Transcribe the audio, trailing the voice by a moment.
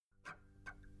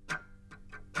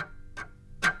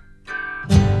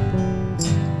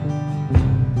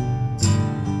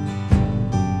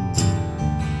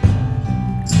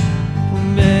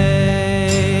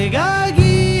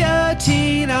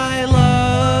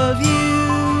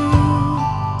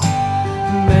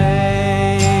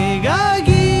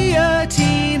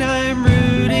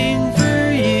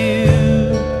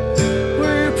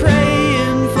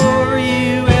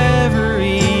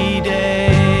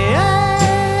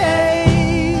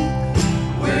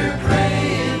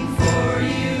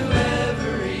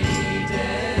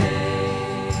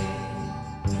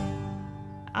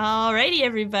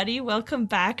everybody. Welcome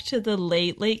back to the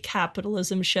Late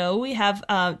Capitalism Show. We have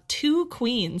two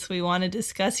queens we want to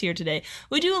discuss here today.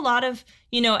 We do a lot of,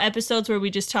 episodes where we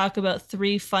just talk about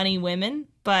three funny women,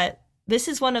 but this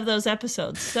is one of those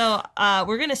episodes. So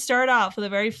we're going to start off with a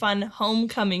very fun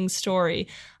homecoming story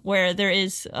where there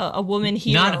is a woman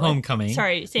hero. Not homecoming.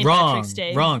 Sorry, St. Patrick's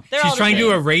Day. Wrong. She's trying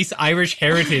to erase Irish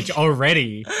heritage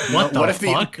already. What the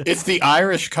fuck? It's the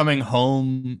Irish coming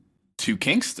home to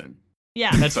Kingston.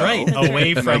 Yeah. That's right.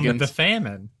 Away from Megan's, the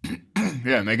famine.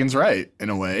 Yeah, Megan's right, in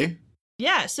a way.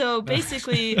 Yeah, so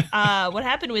basically what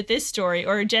happened with this story,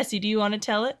 or Jesse, do you want to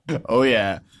tell it? Oh,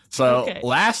 yeah. So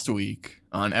last week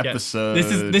on episode...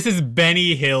 This is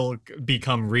Benny Hill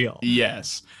become real.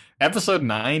 Yes. Episode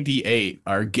 98,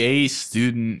 our gay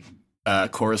student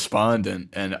correspondent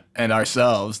and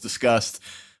ourselves discussed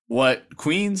what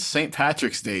Queen's St.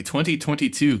 Patrick's Day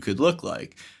 2022 could look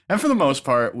like. And for the most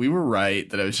part, we were right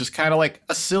that it was just kind of like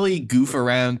a silly goof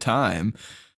around time.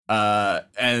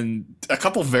 And a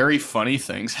couple very funny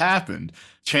things happened.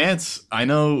 Chance, I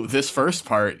know this first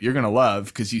part you're going to love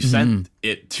because you sent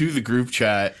it to the group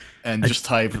chat and just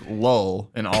typed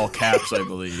LOL in all caps, I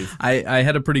believe. I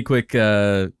had a pretty quick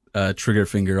trigger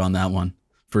finger on that one,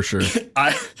 for sure.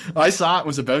 I saw it,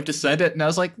 was about to send it, and I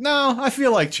was like, no, I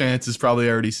feel like Chance has probably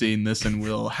already seen this and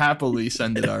will happily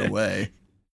send it our way.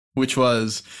 Which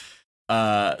was,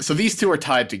 so these two are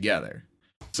tied together.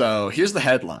 So here's the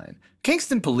headline.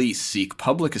 Kingston police seek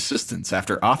public assistance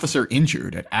after officer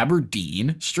injured at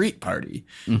Aberdeen street party.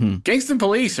 Kingston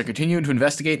police are continuing to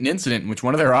investigate an incident in which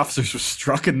one of their officers was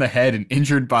struck in the head and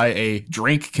injured by a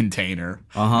drink container.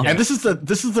 And this is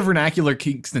the vernacular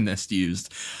Kingstonists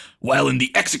used. While in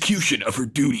the execution of her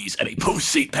duties at a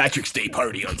post-St. Patrick's Day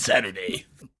party on Saturday.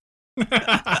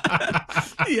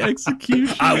 The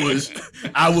execution.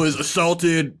 I was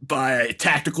assaulted by a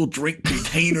tactical drink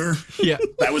container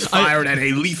that was fired at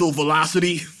a lethal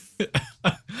velocity.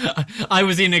 I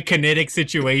was in a kinetic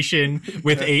situation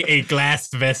with a glass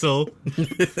vessel.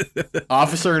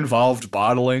 Officer involved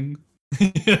bottling.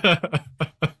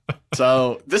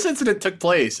 So this incident took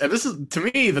place, and this is, to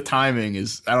me, the timing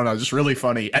is, I don't know, just really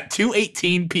funny, at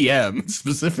 2:18 p.m.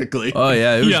 specifically. Oh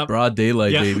yeah, it was broad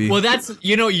daylight, baby. Well, that's,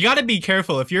 you got to be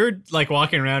careful if you're like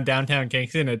walking around downtown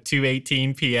Kingston at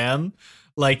 2:18 p.m.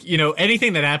 Like,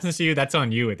 anything that happens to you, that's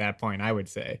on you at that point, I would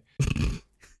say.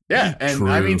 Yeah, and True.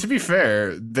 I mean, to be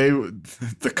fair,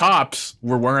 the cops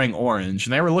were wearing orange,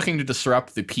 and they were looking to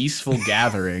disrupt the peaceful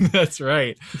gathering. That's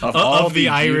right. Of all the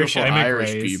Irish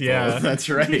Irish people. Yeah, that's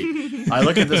right. I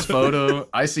look at this photo,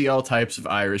 I see all types of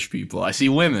Irish people. I see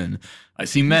women. I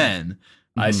see men.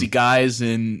 I see guys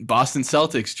in Boston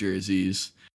Celtics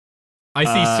jerseys. I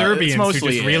see Serbians who just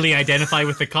mostly really identify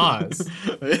with the cause.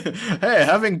 Hey,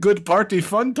 having good party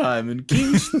fun time in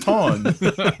Kingston.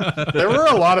 There were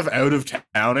a lot of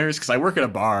out-of-towners, because I work at a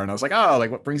bar, and I was like, oh,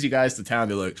 like, what brings you guys to town?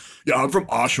 They're like, yeah, I'm from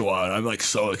Oshawa, and I'm, like,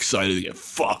 so excited to get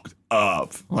fucked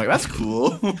up. I'm like, that's cool.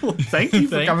 Thank you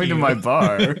for coming to my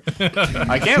bar.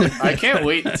 I can't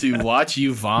wait to watch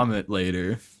you vomit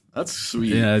later. That's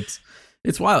sweet. Yeah,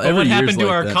 it's wild. But what happened to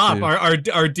like our cop,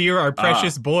 our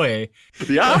precious boy?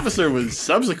 The officer was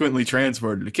subsequently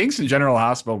transported to Kingston General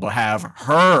Hospital to have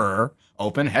her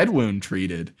open head wound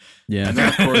treated. Yeah. And then,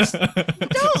 of course...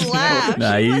 Don't laugh.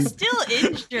 Nah, She was still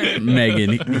injured.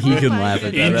 Megan, he can laugh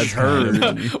at that. That's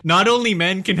Injured. Not only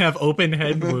men can have open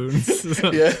head wounds.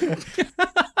 Yeah.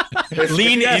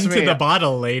 Lean into the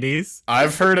bottle, ladies.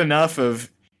 I've heard enough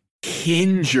of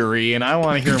injury, and I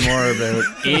want to hear more about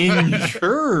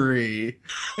injury.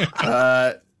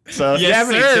 So if you have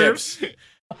any tips,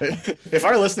 if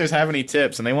our listeners have any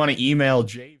tips and they want to email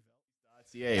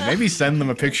jv.ca, maybe send them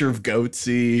a picture of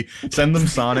Goatsy, send them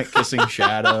Sonic kissing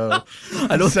Shadow.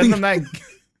 I don't send them that.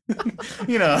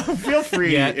 Feel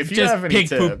free if you just have any pig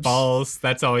tips. poop balls.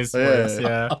 That's always worse.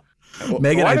 Yeah.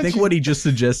 Megan, Why I don't think you- what he just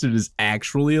suggested is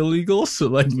actually illegal, so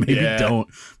like maybe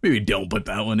don't put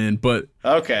that one in. But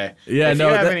Okay. Yeah, if no,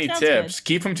 you have that- any Sounds tips,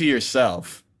 keep them to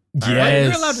yourself. You're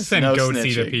allowed to send No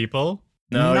goatsy to snitching. people.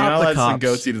 No, Not you're not the allowed to send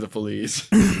cops. Goatsy to the police.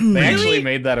 They actually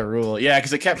made that a rule. Yeah,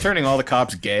 because it kept turning all the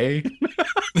cops gay,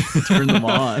 turn them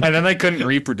on. and then they couldn't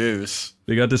reproduce.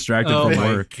 They got distracted Oh from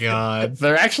my work. god.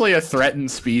 They're actually a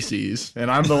threatened species, and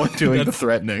I'm the one doing the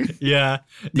threatening. Yeah.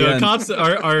 The Yeah. cops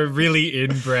are really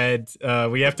inbred.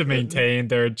 We have to maintain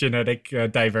their genetic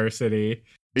diversity.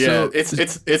 Yeah, So-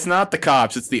 it's not the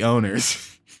cops, it's the owners.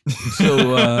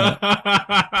 So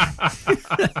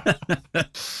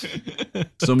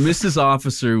so Mrs.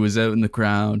 Officer was out in the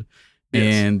crowd, Yes.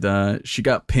 and she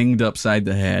got pinged upside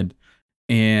the head,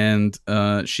 and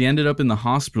she ended up in the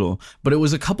hospital. But it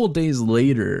was a couple days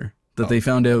later that they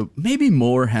found out maybe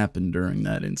more happened during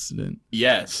that incident.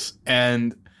 Yes.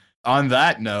 And on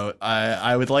that note,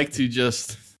 I would like to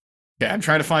just... Yeah, I'm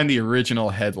trying to find the original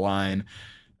headline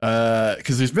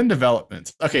because there's been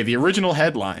developments. Okay, the original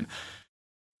headline.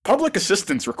 Public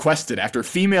assistance requested after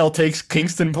female takes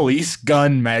Kingston police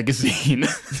gun magazine.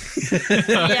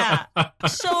 Yeah.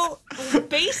 So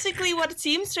basically what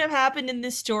seems to have happened in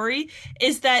this story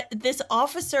is that this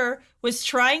officer was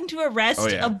trying to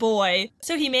arrest a boy.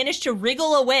 So he managed to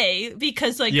wriggle away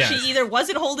because she either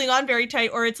wasn't holding on very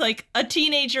tight or it's like a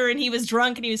teenager and he was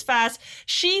drunk and he was fast.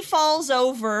 She falls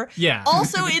over. Yeah.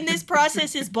 Also in this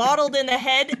process is bottled in the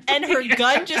head and her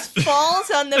gun just falls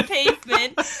on the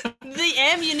pavement. The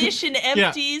ammunition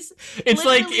empties. Yeah. It's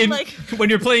like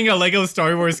when you're playing a Lego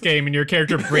Star Wars game and your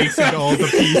character breaks into all the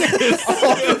pieces.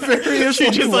 All the various she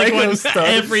just Lego went stuff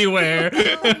everywhere.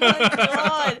 Oh my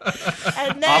god.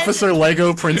 And then Officer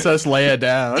Lego Princess Leia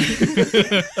down. and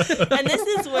this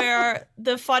is where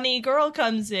the funny girl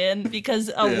comes in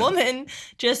because a woman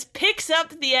just picks up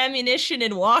the ammunition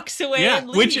and walks away and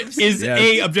leaves. Which is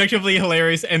A, objectively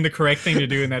hilarious and the correct thing to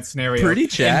do in that scenario. Pretty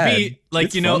Chad. And B,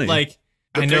 It's funny.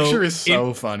 The picture is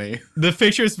so funny. The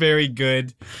picture is very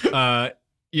good.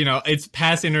 It's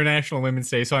past International Women's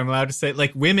Day, so I'm allowed to say,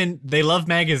 women, they love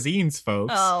magazines,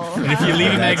 folks. Oh. And if you leave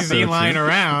a That's magazine so lying true.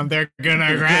 around, they're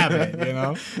gonna grab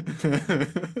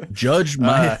it, Judge,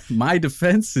 my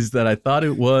defense is that I thought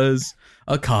it was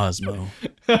a Cosmo.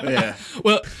 Yeah.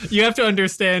 Well, you have to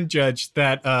understand, Judge,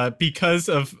 that because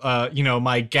of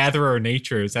my gatherer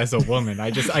natures as a woman,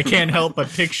 I can't help but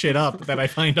pick shit up that I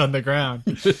find on the ground.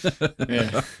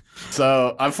 Yeah.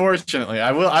 So unfortunately,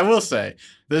 I will say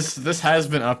this has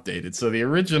been updated. So the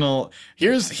original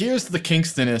here's the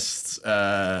Kingstonists'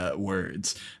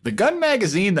 words. The gun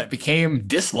magazine that became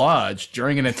dislodged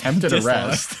during an attempted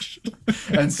arrest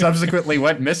and subsequently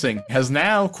went missing has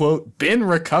now, quote, been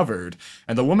recovered,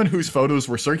 and the woman whose photos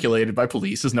were circulated by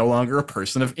police is no longer a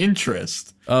person of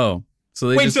interest. Oh. So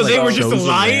they Wait, just, so they were just chose a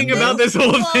lying random- about this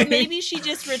whole Well, thing? maybe she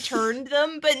just returned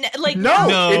them, but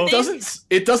No,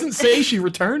 it doesn't say she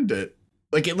returned it.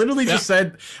 It literally just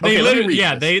said. They Okay, let me literally,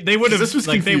 read this. they would have. This was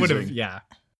they would have. confusing. Yeah.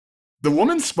 The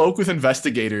woman spoke with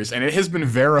investigators, and it has been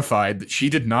verified that she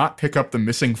did not pick up the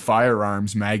missing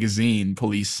firearms magazine,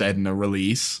 police said in a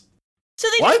release. So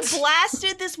they What? just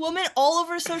blasted this woman all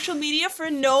over social media for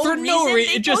no For reason. no They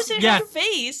reason. posted her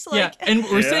face. And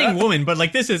we're Yeah. saying woman, but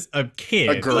this is a kid.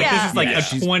 A girl. This is Yeah. a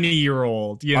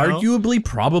 20-year-old. You know? Arguably,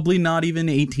 probably not even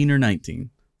 18 or 19.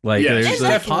 Yeah, there's she's a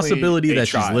definitely possibility a that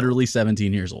she's child. literally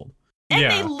 17 years old. And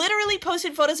Yeah. they literally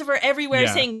posted photos of her everywhere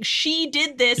Yeah. saying she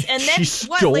did this. And then, She a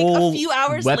stole few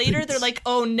hours later, weapons. they're like,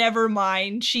 oh, never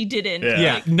mind. She didn't. Yeah.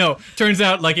 Yeah, no. Turns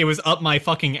out it was up my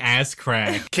fucking ass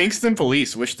crack. Kingston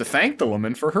police wish to thank the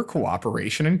woman for her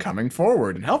cooperation in coming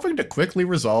forward and helping to quickly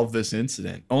resolve this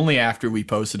incident. Only after we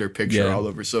posted her picture Yeah. all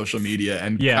over social media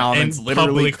and Yeah, comments and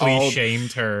literally publicly called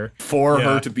shamed her. for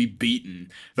Yeah. her to be beaten.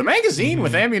 The magazine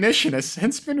with ammunition has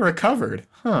since been recovered.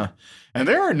 And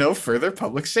there are no further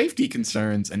public safety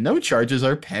concerns, and no charges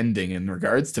are pending in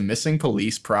regards to missing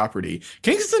police property.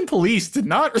 Kingston police did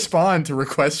not respond to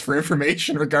requests for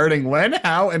information regarding when,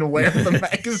 how, and where the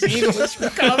magazine was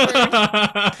recovered.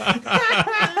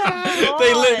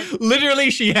 Literally,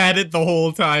 she had it the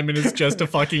whole time and is just a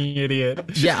fucking idiot.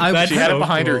 Yeah, She had it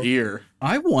behind her cool. ear.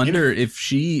 I wonder if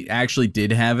she actually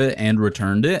did have it and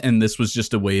returned it, and this was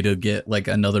just a way to get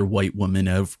another white woman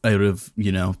out of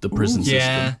the prison system.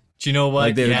 Yeah. Do you know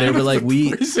what? They were like,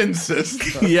 we Prison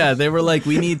system. yeah, they were like,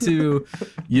 we need to,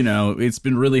 it's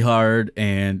been really hard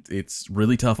and it's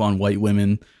really tough on white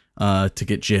women to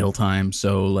get jail time.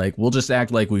 So we'll just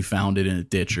act like we found it in a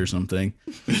ditch or something.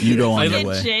 You go on your Get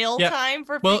way. jail Yeah. time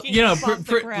for Well, picking up off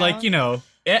the ground.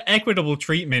 equitable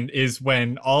treatment is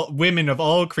when all women of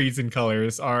all creeds and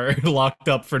colors are locked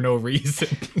up for no reason.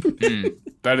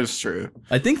 That is true.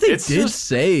 I think they It's did just-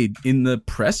 say in the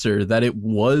presser that it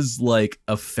was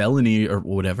a felony or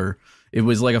whatever. It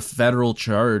was a federal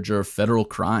charge or a federal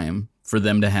crime for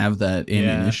them to have that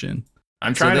ammunition.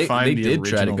 I'm trying So to find they the did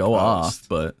try to original go post. off,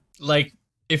 but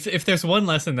if there's one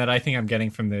lesson that I think I'm getting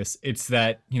from this, it's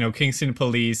that, Kingston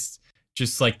police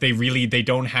just they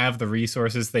don't have the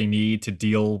resources they need to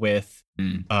deal with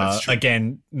That's true.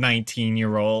 again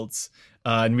 19-year-olds.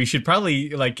 And we should probably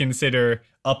consider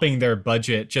upping their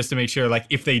budget just to make sure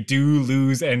if they do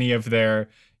lose any of their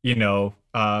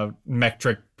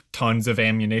metric tons of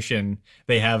ammunition,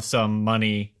 they have some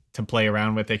money to play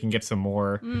around with. They can get some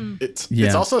more.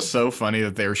 It's also so funny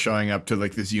that they're showing up to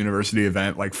like this university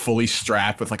event like fully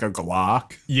strapped with like a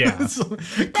Glock. Yeah. That's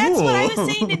what I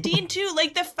was saying to Dean too.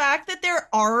 Like the fact that they're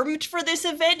armed for this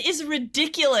event is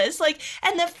ridiculous. Like,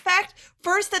 and the fact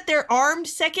first that they're armed,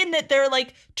 second that they're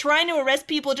like trying to arrest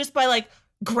people just by like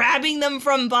grabbing them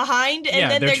from behind,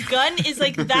 and then their gun is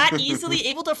like that easily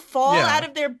able to fall out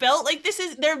of their belt. Like this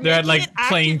is they're like it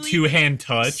playing two-hand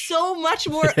touch. So much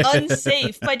more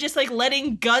unsafe by just like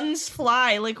letting guns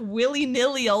fly like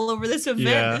willy-nilly all over this event.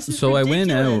 Yeah. This is So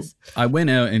ridiculous. I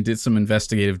went out and did some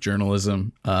investigative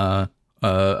journalism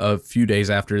a few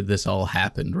days after this all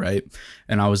happened, right?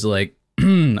 And I was like,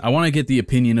 I want to get the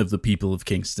opinion of the people of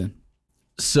Kingston.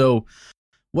 So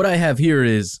what I have here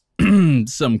is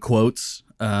some quotes,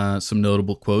 some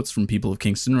notable quotes from people of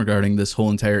Kingston regarding this whole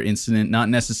entire incident. Not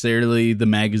necessarily the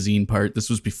magazine part.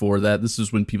 This was before that. This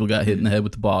is when people got hit in the head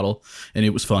with the bottle, and it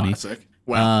was funny. Classic.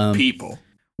 Wow, people.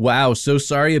 Wow, so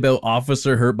sorry about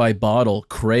officer hurt by bottle.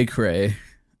 Cray cray.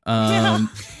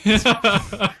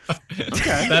 That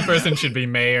person should be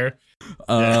mayor.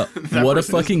 What a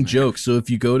fucking joke. So if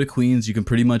you go to Queens, you can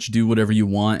pretty much do whatever you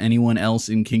want. Anyone else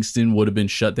in Kingston would have been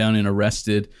shut down and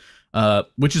arrested.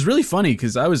 Which is really funny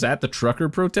because I was at the trucker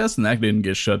protest and that didn't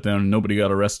get shut down and nobody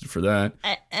got arrested for that.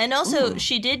 And also,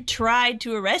 she did try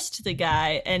to arrest the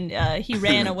guy, and he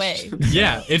ran away.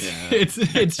 Yeah,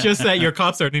 it's just that your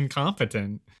cops are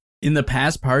incompetent. In the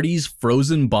past parties,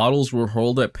 frozen bottles were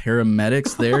hurled at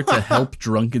paramedics there to help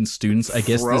drunken students. I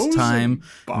guess this time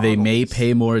they may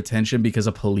pay more attention because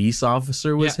a police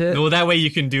officer was hit. Well, that way you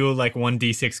can do like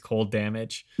 1d6 cold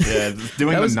damage. Yeah,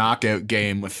 doing the knockout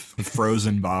game with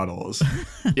frozen bottles.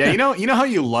 Yeah, you know how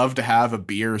you love to have a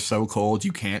beer so cold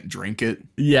you can't drink it?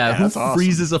 Yeah, who that's awesome.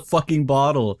 freezes a fucking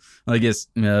bottle? I guess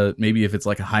maybe if it's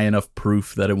like a high enough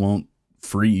proof that it won't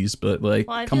freeze, but like,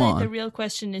 well, I come feel on. like the real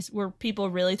question is, were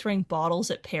people really throwing bottles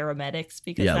at paramedics?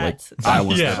 Because that's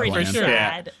for sure.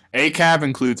 bad. ACAB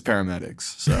includes paramedics,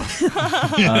 so.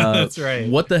 That's right.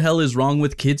 What the hell is wrong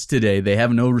with kids today? They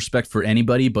have no respect for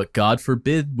anybody, but God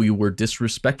forbid we were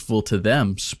disrespectful to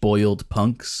them, spoiled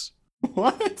punks.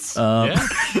 What? Okay.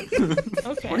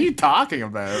 What are you talking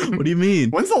about? What do you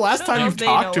mean? When's the last know time if you've they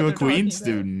talked know to a what they're Queen talking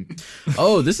student?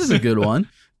 Oh, this is a good one.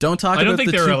 Don't talk I about don't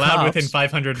think the they're two allowed cops. within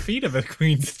 500 feet of a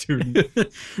Queen student.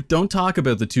 Don't talk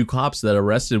about the two cops that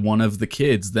arrested one of the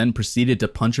kids, then proceeded to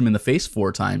punch him in the face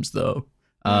 4 times, though.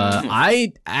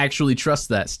 I actually trust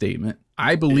that statement.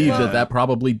 I believe that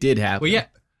probably did happen. Well, yeah.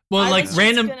 Well, I like was just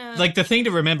random, gonna- like the thing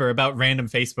to remember about random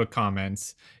Facebook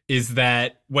comments is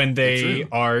that when they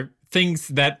are things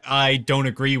that I don't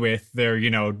agree with, they're,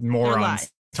 morons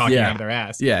lies. talking Yeah. out of their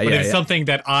ass. Yeah, but yeah, if yeah. something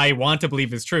that I want to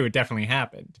believe is true, it definitely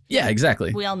happened. Yeah,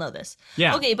 exactly. We all know this.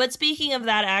 Yeah. Okay, but speaking of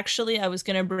that, actually, I was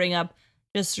going to bring up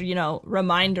just,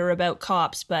 reminder about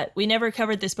cops, but we never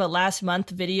covered this, but last month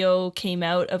video came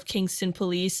out of Kingston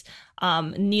police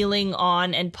kneeling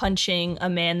on and punching a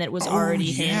man that was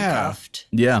already handcuffed.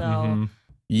 Yeah. So, Mhm.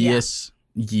 Yes.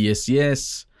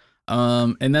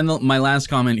 And then my last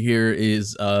comment here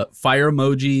is fire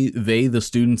emoji. The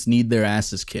students need their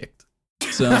asses kicked.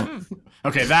 So,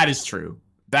 Okay, that is true.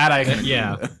 That I can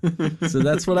Yeah. so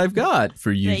that's what I've got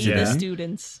for you they, today. the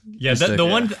students. Yeah, Just the a-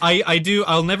 one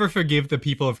I'll never forgive the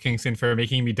people of Kingston for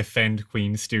making me defend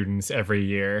Queen students every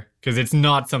year because it's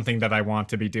not something that I want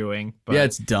to be doing. But Yeah,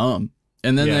 it's dumb.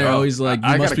 And then Yeah. they're always like,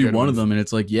 I "You got must a be good one one. of them," and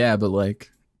it's like, "Yeah, but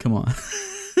like, come on."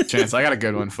 Chance, I got a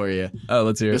good one for you. Oh,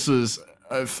 let's hear it. This was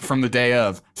from the day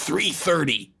of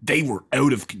 3:30. They were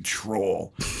out of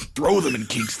control. Throw them in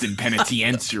Kingston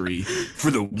Penitentiary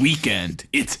for the weekend.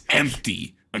 It's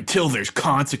empty until there's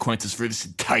consequences for this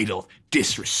entitled,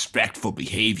 disrespectful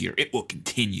behavior. It will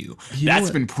continue. You know That's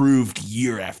what- been proved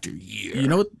year after year. You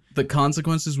know what the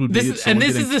consequences would be? this if is someone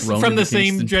getting thrown from into the same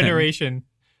Kingston Pen? generation.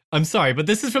 I'm sorry, but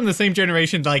this is from the same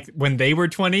generation. Like when they were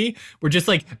 20, we're just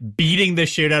like beating the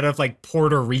shit out of like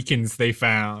Puerto Ricans they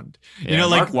found. Yeah,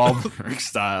 Mark Wahlberg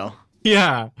style.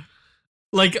 Yeah.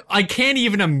 Like, I can't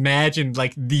even imagine,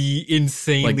 like, the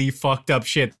insanely fucked up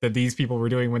shit that these people were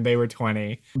doing when they were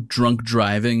 20. Drunk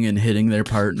driving and hitting their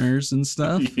partners and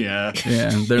stuff. Yeah.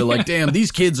 Yeah, and they're like, "Damn,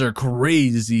 these kids are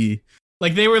crazy."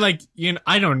 Like, they were, like,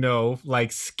 I don't know,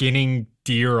 like, skinning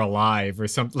deer alive or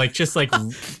something. Like, just, like,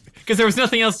 because there was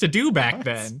nothing else to do back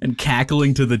then. And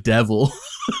cackling to the devil.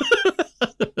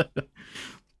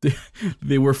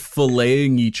 They were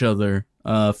filleting each other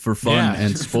for fun Yeah.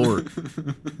 and sport.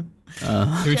 Dude,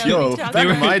 Yeah, Yo, we talked back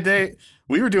in about- my day,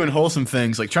 we were doing wholesome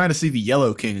things like trying to see the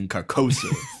Yellow King in Carcosa.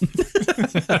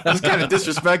 This kind of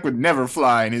disrespect would never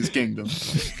fly in his kingdom.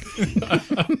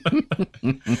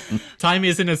 Time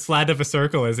isn't as flat of a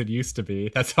circle as it used to be.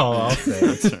 That's all I'll say.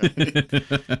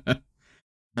 That's right.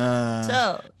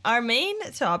 So our main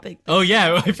topic Oh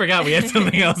yeah, I forgot we had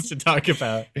something else to talk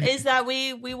about. is that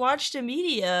we watched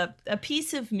a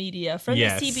piece of media from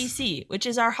Yes. the CBC, which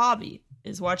is our hobby,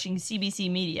 is watching CBC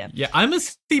media. Yeah, I'm a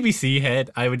CBC head,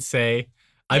 I would say.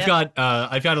 I've Yep.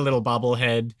 got a little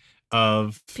bobblehead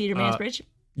of Peter Mansbridge.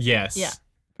 yes. Yeah.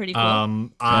 Pretty cool.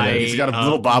 He's got a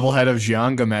little bobblehead of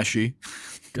Jian Gameshi.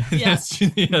 Yeah.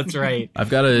 that's right. I've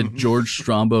got a George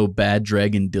Strombo bad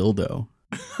dragon dildo.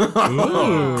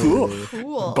 Oh, cool.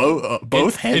 Cool.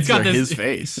 Both It's heads got are this- his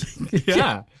face.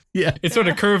 Yeah. Yeah. It's sort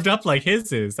of curved up like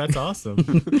his is. That's awesome.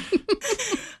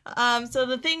 So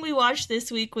the thing we watched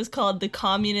this week was called The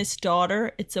Communist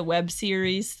Daughter. It's a web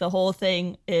series. The whole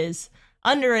thing is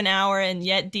under an hour, and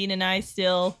yet Dean and I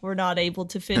still were not able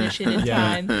to finish it in Yeah.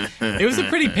 time. It was a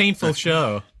pretty painful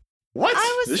show. What?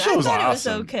 I This show was thought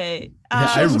awesome. it was okay.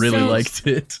 I really so- liked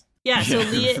it. Yeah, so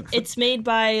Leah, it's made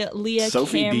by Leah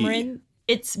Sophie D. Cameron.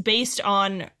 It's based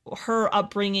on her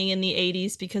upbringing in the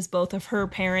 80s because both of her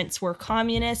parents were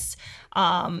communists.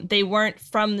 They weren't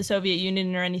from the Soviet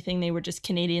Union or anything. They were just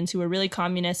Canadians who were really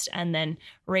communist and then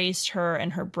raised her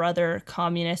and her brother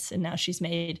communists. And now she's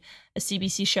made a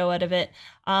CBC show out of it.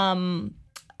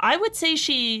 I would say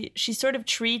she sort of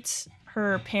treats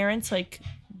her parents like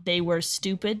they were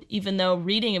stupid, even though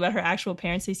reading about her actual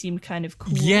parents, they seemed kind of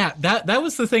cool. Yeah, that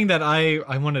was the thing that I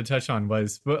wanted to touch on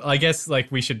was, but I guess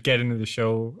like we should get into the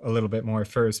show a little bit more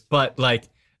first. But like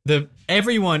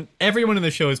everyone in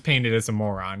the show is painted as a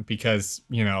moron because,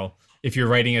 you know, if you're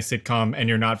writing a sitcom and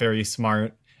you're not very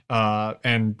smart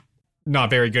and not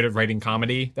very good at writing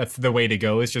comedy, that's the way to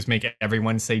go, is just make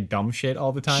everyone say dumb shit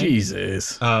all the time.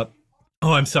 Jesus.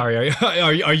 Oh, I'm sorry.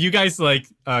 Are you guys like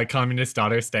communist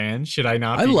daughter stands? Should I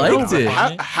not? I be liked going it.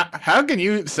 on How can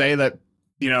you say that,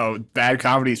 you know, bad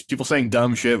comedy is people saying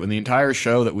dumb shit when the entire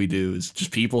show that we do is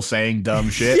just people saying dumb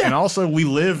shit? Yeah. And also, we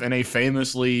live in a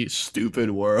famously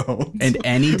stupid world. And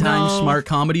anytime No. smart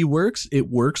comedy works, it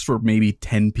works for maybe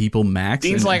 10 people max.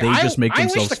 Dean's and like, they just make I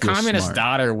wish themselves the feel communist smart.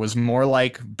 daughter was more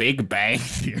like Big Bang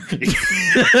Theory.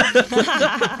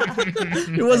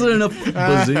 It wasn't enough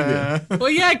bazinga. Well,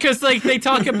 yeah, because like they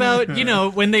talk about, you know,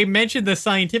 when they mention the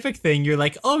scientific thing, you're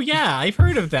like, oh yeah, I've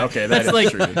heard of that. Okay, that that's is like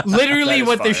true. literally That is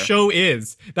what this fire. show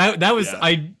is. That was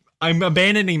Yeah. I'm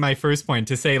abandoning my first point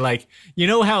to say, like, you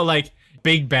know how like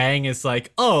Big Bang is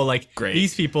like, oh, like Great.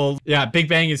 these people, yeah, Big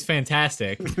Bang is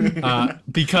fantastic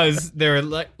because they're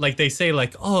like they say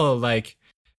like, oh, like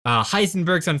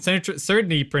Heisenberg's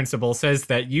uncertainty principle says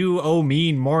that you owe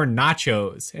me more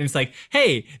nachos, and it's like,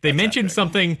 hey, they mentioned epic.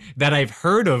 something that I've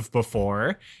heard of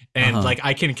before, and like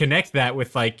I can connect that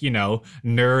with like, you know,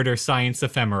 nerd or science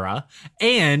ephemera,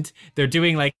 and they're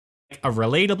doing like a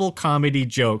relatable comedy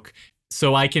joke,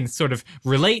 so I can sort of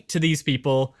relate to these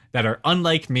people that are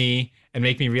unlike me and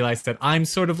make me realize that I'm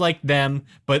sort of like them,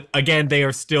 but again, they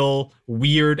are still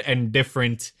weird and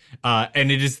different, and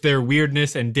it is their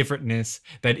weirdness and differentness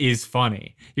that is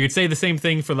funny. You could say the same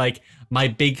thing for like My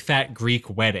Big Fat Greek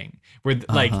Wedding, where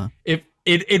like if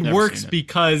it Never works seen it.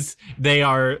 because they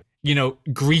are, you know,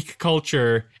 Greek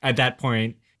culture at that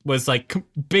point was like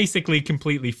basically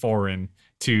completely foreign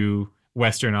to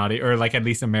Western audience, or like at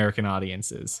least American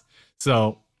audiences.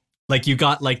 So like you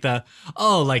got like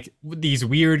like these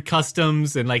weird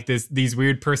customs and like these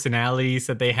weird personalities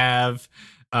that they have,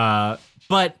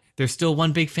 but they're still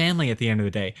one big family at the end of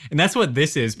the day. And that's what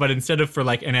this is, but instead of for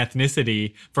like an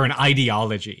ethnicity, for an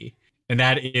ideology. And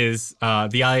that is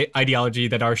the ideology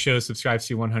that our show subscribes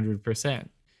to 100%.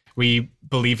 We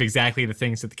believe exactly the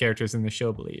things that the characters in the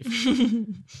show believe.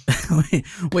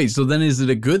 Wait, so then is it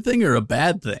a good thing or a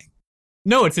bad thing?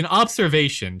 No, it's an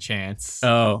observation, Chance.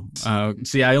 Oh,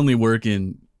 see, I only work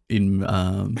in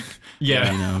Yeah.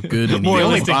 you know, good and More evil.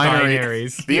 Moralistic binary-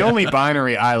 binaries. The only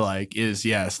binary I like is,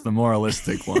 yes, the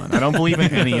moralistic one. I don't believe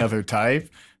in any other type.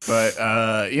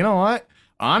 But you know what?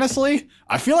 Honestly,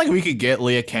 I feel like we could get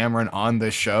Leah Cameron on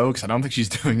this show because I don't think she's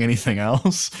doing anything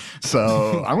else.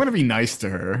 So I'm going to be nice to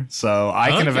her. So I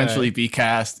can Okay. eventually be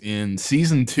cast in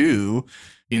season 2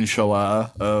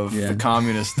 inshallah, of Yeah. The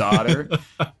Communist Daughter,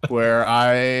 where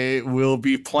I will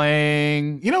be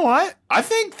playing. You know what? I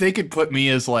think they could put me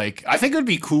as like. I think it would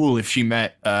be cool if she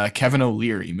met Kevin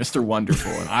O'Leary, Mr.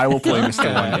 Wonderful, and I will play Mr.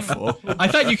 Okay. Wonderful. I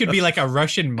thought you could be like a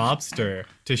Russian mobster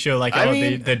to show like I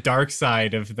mean, the dark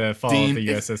side of the fall Dean, of the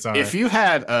USSR. If you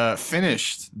had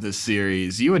finished this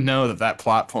series, you would know that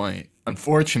plot point,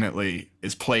 unfortunately,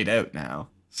 is played out now.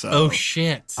 So, oh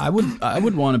shit! I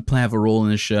would want to have a role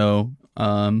in the show.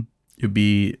 It'd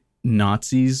be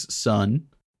Nazi's son,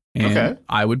 and Okay.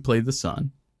 I would play the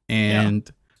son. And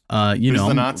who's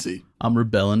the Nazi? I'm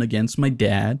rebelling against my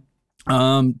dad.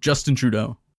 Justin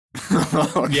Trudeau.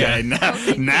 Okay,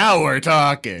 Yeah. now we're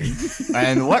talking.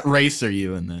 And what race are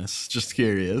you in this? Just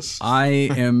curious. I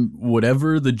am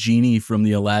whatever the genie from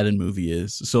the Aladdin movie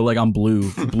is. So like I'm blue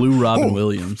Robin Oh.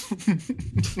 Williams.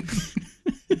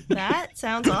 That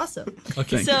sounds awesome.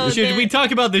 Okay, So should the- we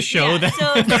talk about the show? Yeah, then?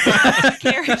 so the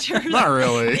characters Not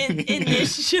really. in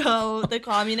this show, The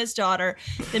Communist Daughter,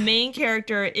 the main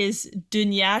character is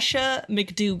Dunyasha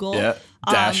McDougal. Yeah,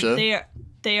 Dasha.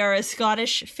 They are a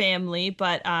Scottish family,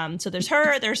 but so there's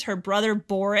her brother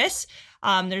Boris,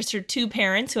 there's her two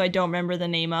parents who I don't remember the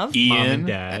name of. Mom and Ian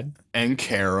Dad. and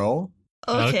Carol.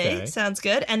 Okay, Okay. sounds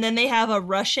good. And then they have a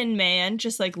Russian man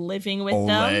just like living with them.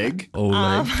 Oleg.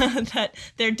 That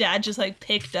their dad just like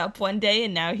picked up one day,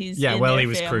 and now he's Yeah, in well, their he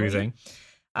was family. cruising.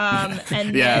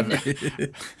 And Yeah,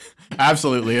 then,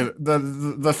 absolutely.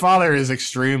 The father is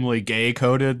extremely gay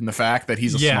coded in the fact that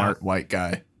he's a Yeah. smart white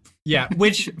guy. Yeah,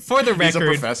 which for the He's a record,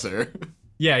 professor.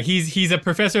 yeah, he's a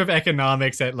professor of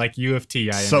economics at like U of T.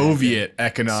 I imagine. Soviet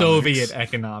economics. Soviet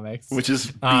economics. Which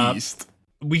is Uh, beast.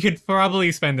 We could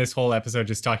probably spend this whole episode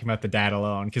just talking about the dad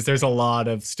alone because there's a lot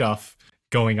of stuff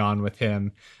going on with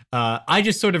him. I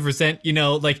just sort of resent,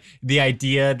 like the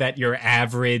idea that your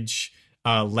average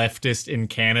leftist in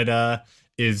Canada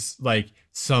is like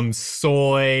some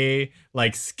soy,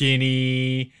 like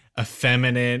skinny,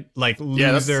 effeminate, like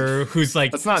Yeah, loser who's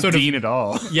like That's not sort Dean at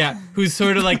all. yeah, who's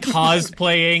sort of like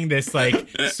cosplaying this like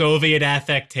Soviet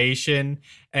affectation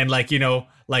and like,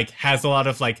 like has a lot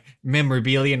of like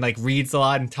memorabilia and like reads a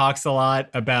lot and talks a lot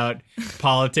about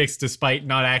politics despite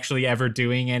not actually ever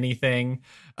doing anything.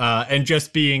 And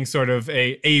just being sort of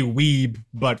a weeb,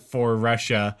 but for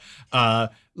Russia.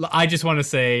 I just want to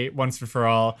say once and for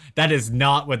all, that is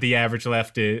not what the average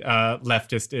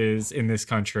leftist is in this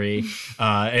country.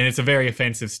 And it's a very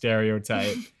offensive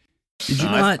stereotype. Did you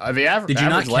not Did you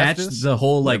not catch the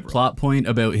whole like liberal. plot point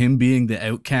about him being the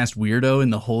outcast weirdo in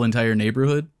the whole entire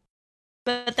neighborhood?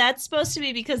 but that's supposed to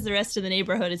be because the rest of the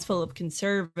neighborhood is full of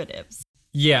conservatives.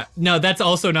 Yeah, no, that's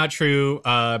also not true.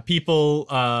 People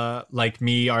like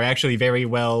me are actually very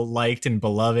well liked and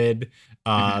beloved.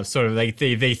 Sort of like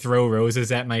they throw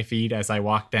roses at my feet as I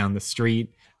walk down the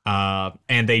street.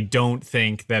 And they don't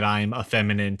think that I'm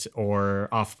effeminate or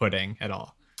off-putting at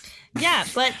all. Yeah,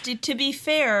 but to be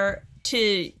fair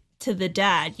to the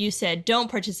dad, you said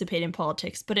don't participate in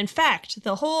politics. But in fact,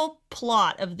 the whole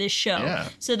plot of this show, Yeah.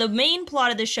 so the main plot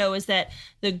of the show is that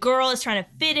the girl is trying to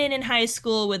fit in high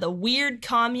school with a weird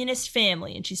communist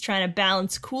family. And she's trying to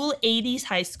balance cool 80s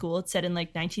high school. It's set in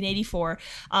like 1984.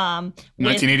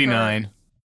 1989.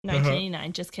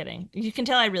 1989, just kidding. You can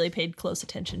tell I really paid close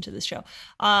attention to this show.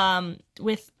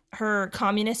 With her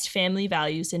communist family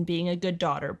values and being a good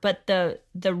daughter. But the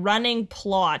running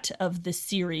plot of the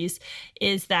series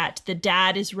is that the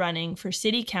dad is running for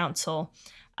city council.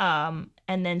 And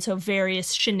then so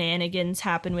various shenanigans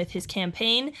happen with his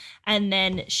campaign. And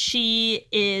then she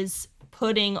is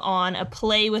putting on a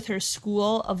play with her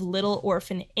school of Little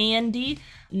Orphan Andy.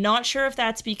 Not sure if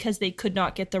that's because they could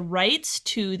not get the rights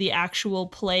to the actual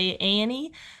play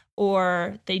Annie,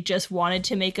 or they just wanted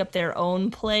to make up their own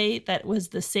play that was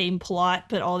the same plot,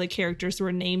 but all the characters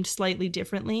were named slightly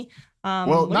differently. Well,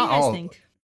 what not do you guys all. think?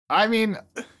 I mean,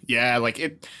 yeah, like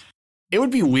it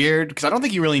would be weird because I don't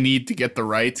think you really need to get the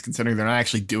rights considering they're not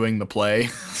actually doing the play.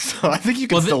 So I think you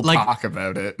can Well, still like- talk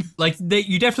about it. Like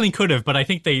you definitely could have, but I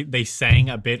think they sang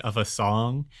a bit of a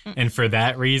song, and for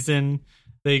that reason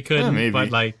they couldn't. maybe. But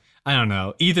like I don't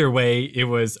know. Either way, it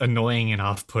was annoying and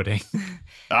off-putting.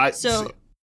 So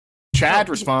Chad's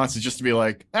response is just to be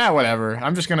like, whatever.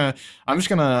 I'm gonna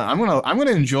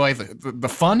enjoy the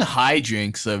fun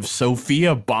hijinks of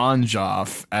Sophia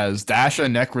Bonjoff as Dasha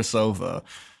Nekrasova.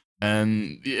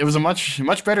 And it was a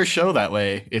much better show that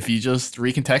way if you just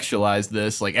recontextualize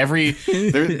this. Like this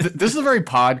is a very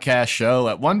podcast show.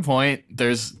 At one point,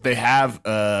 they have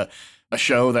a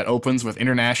show that opens with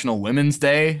International Women's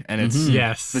Day, and it's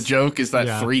Yes. the joke is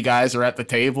that 3 guys are at the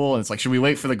table, and it's like, should we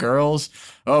wait for the girls?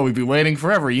 Oh, we'd be waiting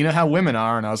forever. You know how women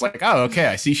are. And I was like, oh, okay.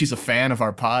 I see she's a fan of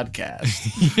our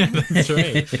podcast. Yeah, that's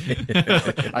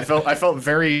right. I felt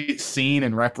very seen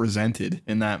and represented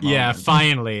in that moment. Yeah,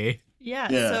 finally. Yeah.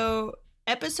 Yeah. So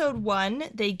episode 1,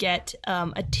 they get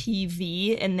a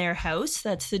TV in their house.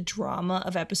 That's the drama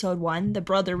of episode 1. The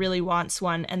brother really wants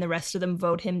one, and the rest of them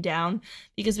vote him down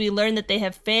because we learn that they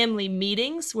have family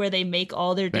meetings where they make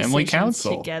all their Family decisions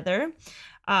council. together,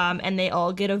 and they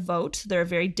all get a vote. They're a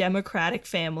very democratic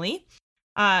family.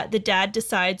 The dad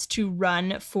decides to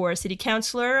run for city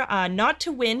councilor, not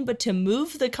to win, but to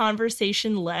move the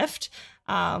conversation left.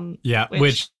 Yeah,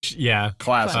 which yeah.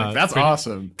 Classic. That's pretty-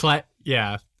 awesome.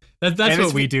 Yeah. That's And what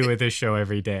it's- we do with this show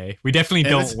every day. We definitely And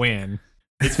don't it's- win.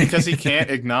 It's because he can't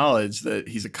acknowledge that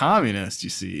he's a communist, you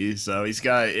see. So he's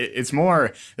got, it's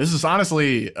more, this is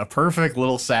honestly a perfect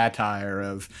little satire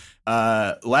of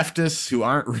leftists who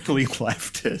aren't really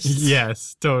leftists.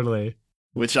 Yes, totally.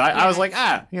 Which I was like,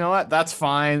 you know what? That's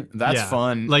fine. That's Yeah.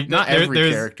 fun. Like, not there's- every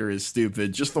character is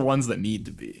stupid, just the ones that need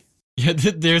to be. Yeah,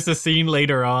 there's a scene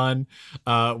later on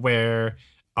where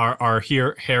our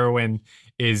heroine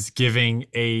is giving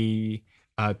a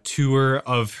tour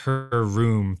of her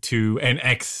room to an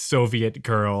ex-Soviet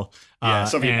girl. Yeah,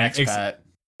 Soviet and expat.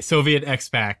 Soviet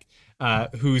expat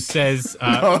who says...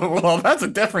 Oh, well, that's a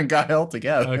different guy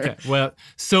altogether. Okay, well,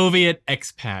 Soviet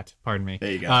expat, pardon me.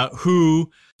 There you go. Who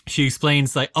she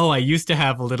explains like, oh, I used to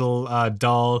have a little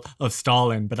doll of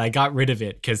Stalin, but I got rid of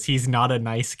it because he's not a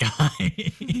nice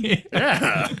guy.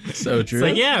 Yeah. So true. It's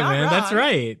like, yeah, Not man, that's wrong.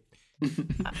 right.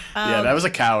 Yeah, that was a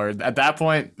coward. At that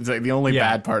point, it's like the only Yeah.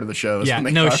 bad part of the show is Yeah, when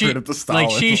they no, got she rid of the Stalin.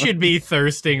 like she should be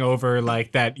thirsting over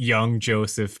like that young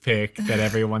Joseph pick that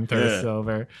everyone thirsts Yeah.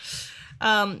 over.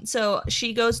 So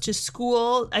she goes to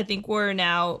school. I think we're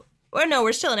now, or no,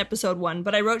 we're still in episode 1,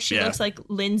 but I wrote she Yeah. looks like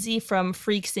Lindsay from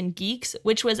Freaks and Geeks,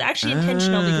 which was actually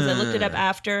intentional because I looked it up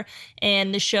after,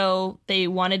 and the show, they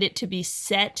wanted it to be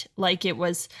set like it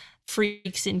was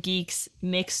Freaks and Geeks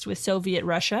mixed with Soviet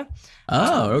Russia.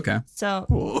 Oh, okay. So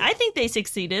Cool. I think they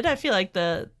succeeded. I feel like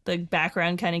the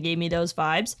background kind of gave me those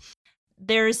vibes.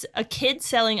 There's a kid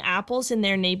selling apples in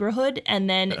their neighborhood, and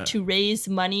then to raise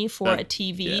money for a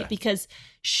TV yeah. because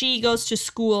she goes to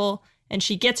school and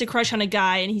she gets a crush on a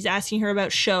guy and he's asking her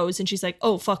about shows, and she's like,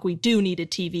 oh fuck, we do need a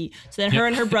TV. So then her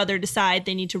and her brother decide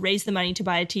they need to raise the money to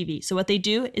buy a TV. So what they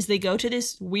do is they go to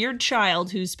this weird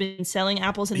child who's been selling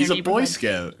apples in He's their a neighborhood. Boy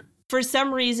Scout. For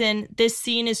some reason, this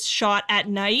scene is shot at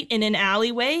night in an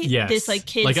alleyway. Yes, This like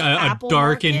kid's like a apple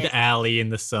darkened market. alley in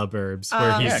the suburbs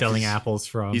where he's Yeah, selling 'cause apples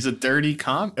from. He's a dirty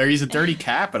he's a dirty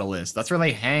capitalist. That's where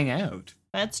they hang out.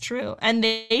 That's true. And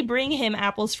they bring him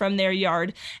apples from their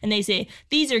yard and they say,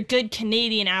 these are good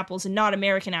Canadian apples and not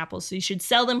American apples. So you should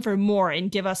sell them for more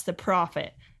and give us the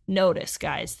profit. Notice,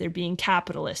 guys, they're being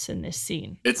capitalists in this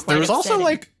scene. It's Quite there was also upsetting.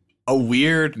 like a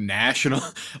weird national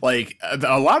like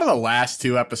a lot of the last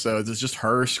 2 episodes is just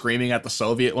her screaming at the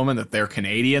Soviet woman that they're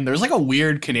Canadian. There's like a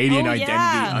weird Canadian Oh, identity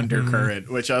yeah. undercurrent,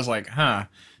 which I was like,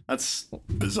 that's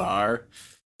bizarre.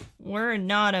 We're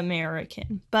not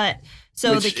American. But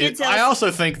so Which the kids I also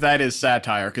think that is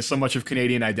satire because so much of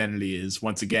Canadian identity is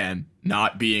once again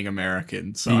not being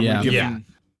American. So I'm Yeah. gonna give Yeah. him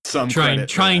some trying credit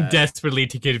for trying that. desperately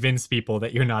to convince people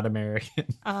that you're not American.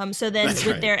 So then That's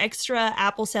with right. their extra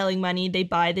apple selling money, they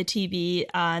buy the TV,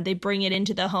 they bring it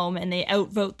into the home and they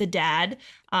outvote the dad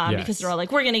because Yes. they're all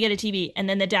like, we're going to get a TV. And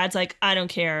then the dad's like, I don't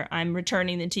care. I'm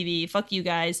returning the TV. Fuck you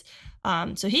guys.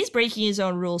 So he's breaking his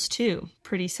own rules too.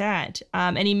 Pretty sad.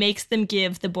 And he makes them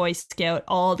give the Boy Scout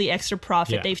all the extra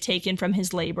profit Yeah. they've taken from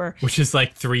his labor. Which is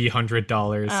like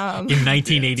 $300 in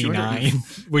 1989,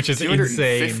 which is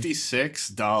insane.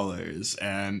 $256.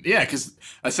 And yeah, because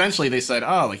essentially they said,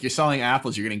 oh, like you're selling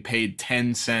apples, you're getting paid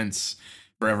 10 cents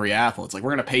for every apple. It's like,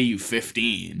 we're going to pay you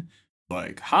 15.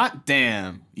 Like, hot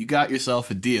damn, you got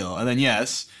yourself a deal. And then,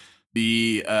 yes,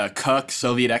 the cuck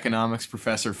Soviet economics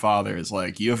professor father is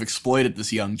like, you have exploited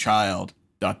this young child, ...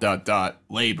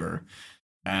 labor.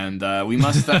 And we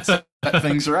must set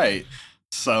things right.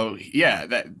 So yeah,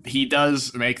 that he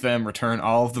does make them return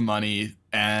all of the money,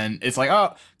 and it's like,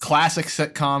 oh, classic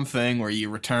sitcom thing where you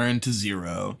return to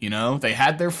zero. You know, they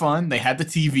had their fun, they had the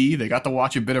TV, they got to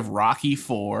watch a bit of Rocky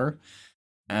IV,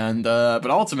 and but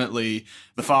ultimately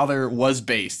the father was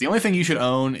based. The only thing you should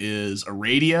own is a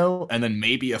radio and then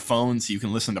maybe a phone so you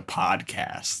can listen to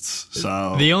podcasts.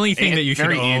 So The only thing that you should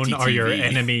very own are your anti-TV.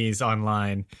 enemies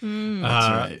online. That's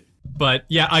right. But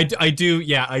yeah, I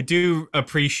do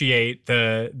appreciate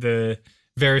the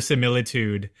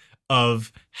verisimilitude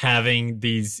of having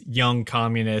these young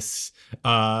communists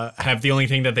have the only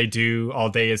thing that they do all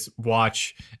day is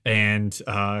watch and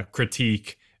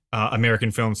critique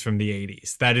American films from the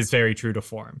 80s. That is very true to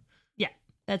form.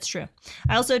 That's true.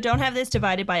 I also don't have this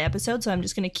divided by episode, so I'm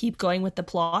just going to keep going with the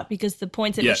plot because the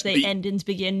points at which they end and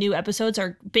begin new episodes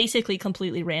are basically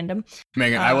completely random.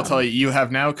 Megan, I will tell you, you have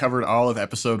now covered all of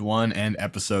episode 1 and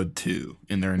episode 2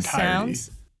 in their entirety.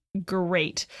 Sounds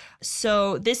great.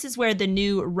 So this is where the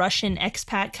new Russian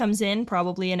expat comes in,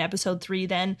 probably in episode 3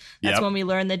 then. That's when we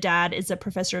learn the dad is a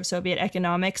professor of Soviet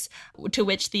economics, to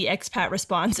which the expat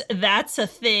responds, "That's a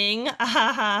thing."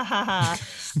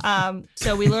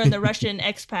 So we learn the Russian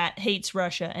expat hates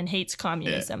Russia and hates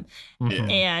communism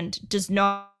and does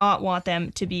not want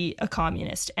them to be a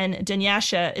communist. And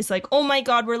Dunyasha is like, "Oh my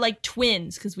God, we're like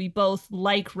twins because we both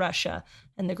like Russia."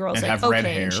 And the girl's and like, have okay, red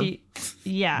hair. and she,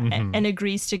 and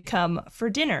agrees to come for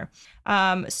dinner.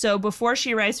 So before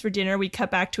she arrives for dinner, we cut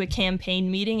back to a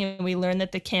campaign meeting, and we learn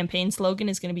that the campaign slogan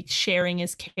is going to be "Sharing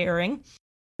is caring."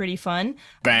 Pretty fun.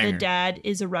 Banger. The dad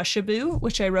is a Russia boo,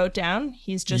 which I wrote down.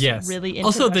 He's just really into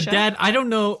Also, Russia. the dad, I don't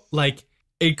know, like,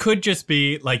 it could just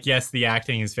be like, yes, the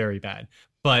acting is very bad,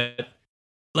 but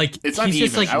like It's he's uneven.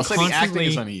 just like I will say the acting constantly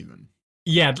is uneven.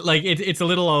 Yeah, like it's a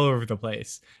little all over the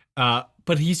place.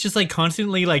 But he's just like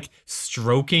constantly like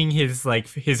stroking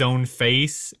his own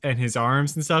face and his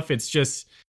arms and stuff. It's just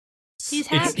He's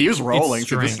happy. He was rolling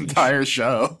through this strange. entire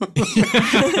show. That'd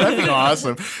be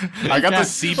awesome. I got the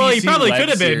CBC. Well, he probably web could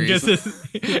have been. series. Just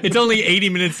it's only 80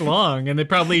 minutes long, and it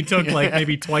probably took like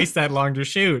maybe twice that long to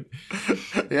shoot.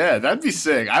 Yeah, that'd be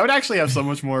sick. I would actually have so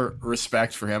much more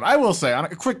respect for him. I will say, on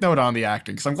a quick note on the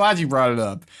acting, because I'm glad you brought it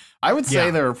up. I would say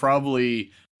there are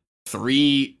probably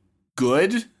 3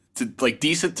 good to like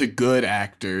decent to good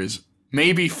actors,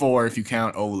 maybe 4 if you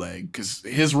count Oleg, because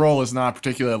his role is not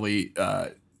particularly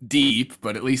deep,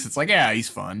 but at least it's like, yeah, he's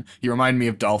fun. He reminded me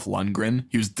of Dolph Lundgren.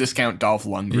 He was discount Dolph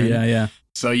Lundgren. Yeah.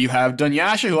 So you have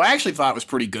Dunyasha, who I actually thought was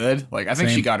pretty good. Like, I think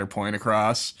Same. she got her point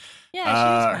across.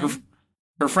 Yeah, she's fine.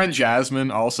 Her friend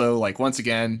Jasmine also, like, once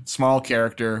again, small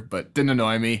character, but didn't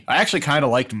annoy me. I actually kind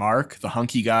of liked Mark, the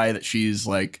hunky guy that she's,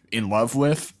 like, in love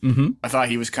with. Mm-hmm. I thought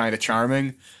he was kind of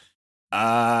charming.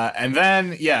 And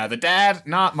then, yeah, the dad,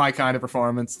 not my kind of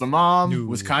performance. The mom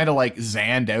was kind of, like,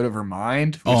 zanned out of her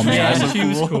mind. Which Oh, man. was also She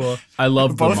was cool. I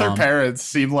love Both the her mom. parents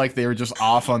seemed like they were just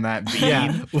off on that beam.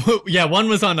 Yeah, yeah. One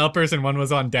was on uppers and one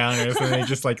was on downers, and they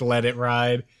just like let it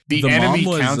ride. The The mom enemy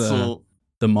was, council.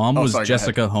 The mom Oh, was sorry, go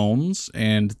Jessica Holmes,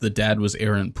 and the dad was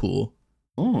Aaron Poole.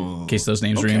 Ooh, In case those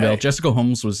names ring a bell. Jessica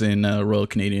Holmes was in Royal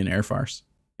Canadian Air Force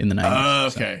in the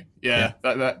 90s. Okay. Yeah,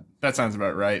 that sounds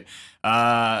about right.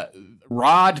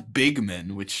 Rod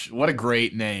Bigman, which what a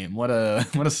great name. What a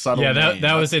subtle Yeah, name.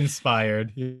 that was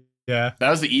inspired. Yeah. That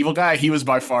was the evil guy. He was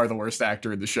by far the worst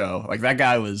actor in the show. Like, that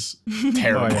guy was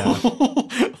terrible.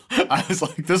 I was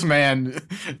like, this man,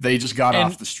 they just got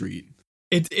off the street.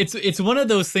 It's one of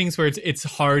those things where it's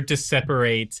hard to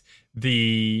separate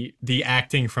the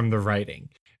acting from the writing,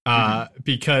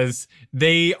 because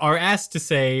they are asked to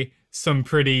say some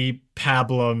pretty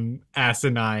pablum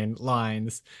asinine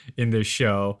lines in this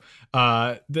show.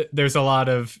 There's a lot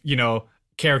of,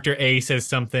 character A says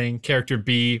something, character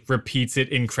B repeats it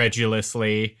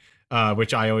incredulously,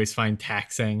 which I always find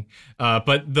taxing.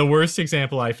 But the worst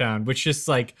example I found, which just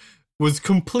like was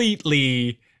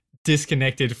completely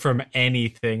disconnected from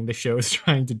anything the show is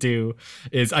trying to do,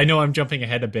 is, I know I'm jumping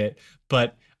ahead a bit,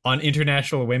 but on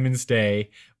International Women's Day,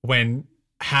 when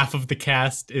half of the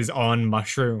cast is on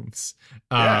mushrooms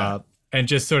and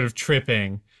just sort of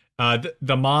tripping,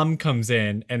 the mom comes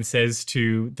in and says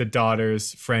to the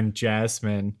daughter's friend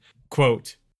Jasmine,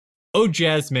 quote, "Oh,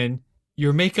 Jasmine,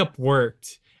 your makeup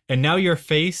worked, and now your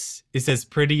face is as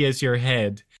pretty as your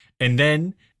head." And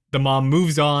then the mom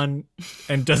moves on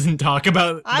and doesn't talk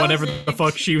about whatever the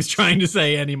fuck she was trying to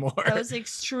say anymore. I was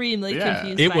extremely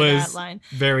confused It by was that line.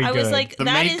 very good. I was like, The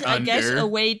that make is, I guess, under. a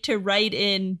way to write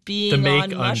in being The make on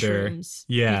under. mushrooms.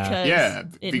 Yeah. Because Yeah,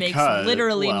 it makes because,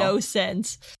 literally well, no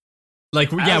sense.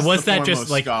 like, as was the that just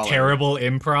foremost like scholar. terrible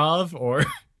improv or?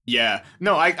 Yeah.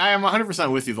 No, I am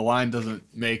 100% with you. The line doesn't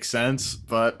make sense.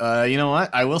 But you know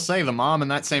what? I will say the mom in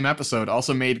that same episode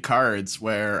also made cards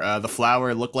where the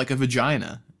flower looked like a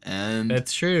vagina. And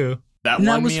That's true. that And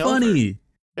won that was me over. funny.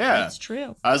 Yeah. That's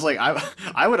true. I was like,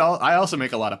 I also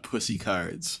make a lot of pussy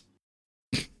cards.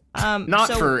 Not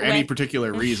So for any when-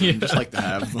 particular reason, just like to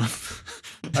have them.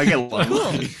 I get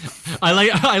lonely.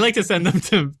 I like to send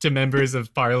them to members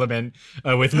of parliament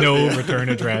with no return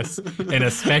address and a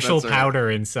special That's right. powder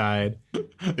inside.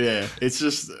 Yeah, it's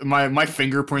just my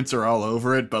fingerprints are all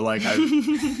over it, but like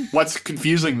what's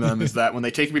confusing them is that when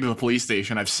they take me to the police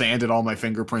station, I've sanded all my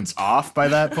fingerprints off by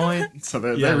that point, so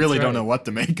they Yeah, really that's don't right. know what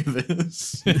to make of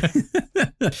this.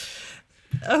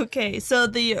 Okay, so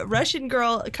the Russian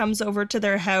girl comes over to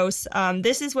their house.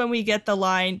 This is when we get the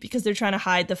line, because they're trying to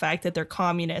hide the fact that they're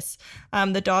communists.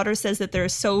 The daughter says that they're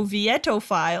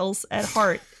Sovietophiles at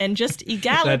heart and just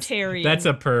egalitarian. That's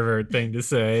a pervert thing to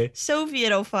say.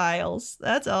 Sovietophiles.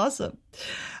 That's awesome.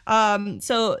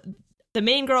 So the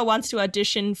main girl wants to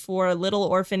audition for Little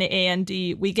Orphan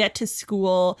A&D. We get to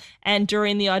school, and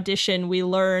during the audition, we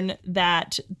learn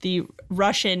that the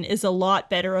Russian is a lot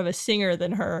better of a singer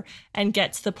than her and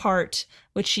gets the part,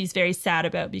 which she's very sad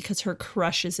about because her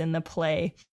crush is in the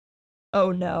play.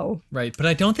 Oh no. Right, but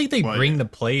I don't think they Well, bring yeah. the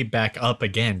play back up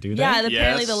again, do they? Yeah,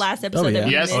 apparently Yes. the last episode Oh, that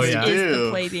we yeah. missed Yes, they is the do.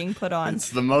 play being put on. It's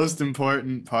the most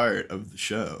important part of the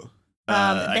show,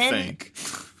 I then- think.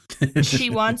 She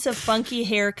wants a funky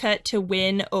haircut to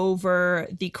win over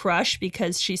the crush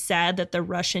because she's sad that the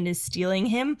Russian is stealing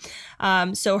him.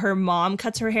 So her mom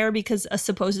cuts her hair because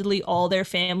supposedly all their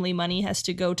family money has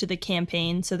to go to the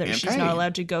campaign so that she's not Campaign.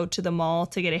 allowed to go to the mall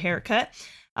to get a haircut.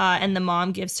 And the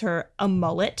mom gives her a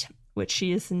mullet, which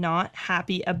she is not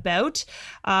happy about.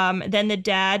 Then the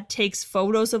dad takes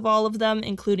photos of all of them,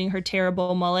 including her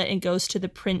terrible mullet, and goes to the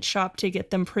print shop to get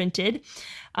them printed.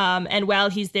 And while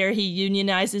he's there, he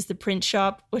unionizes the print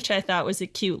shop, which I thought was a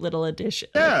cute little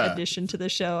addition to the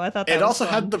show. I thought that It was also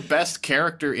fun. had the best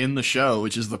character in the show,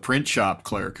 which is the print shop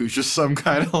clerk, who's just some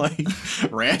kind of like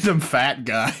random fat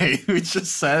guy who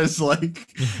just says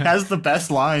like has the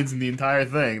best lines in the entire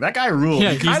thing. That guy ruled.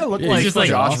 Yeah, he kind of looked he's like just like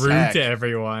Josh rude Peck. to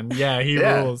everyone. Yeah, he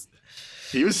Yeah. rules.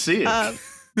 He was sick.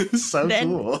 It was so then-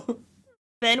 cool.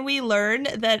 Then we learn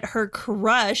that her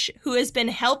crush, who has been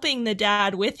helping the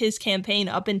dad with his campaign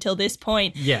up until this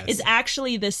point, Yes. is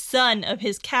actually the son of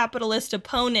his capitalist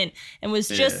opponent and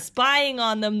was Yeah. just spying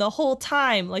on them the whole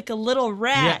time like a little Yeah,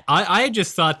 rat. I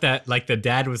just thought that like the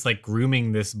dad was like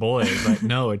grooming this boy, but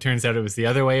no, it turns out it was the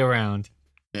other way around.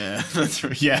 Yeah, that's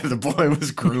right. Yeah, the boy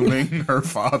was grooming her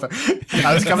father.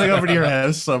 I was coming over to your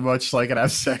house so much so I could have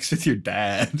sex with your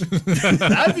dad.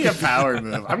 That'd be a power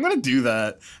move. I'm gonna do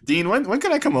that. Dean, when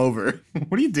can I come over?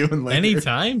 What are you doing later?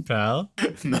 Anytime, pal.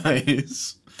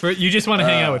 Nice. You just want to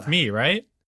hang out Uh, with me, right?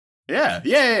 Yeah.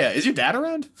 Is your dad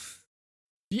around?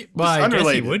 Well, I guess he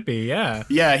unrelated. would be, yeah.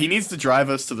 Yeah, he needs to drive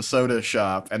us to the soda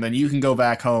shop, and then you can go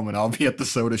back home, and I'll be at the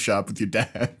soda shop with your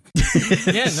dad.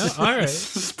 Yeah, no, all right.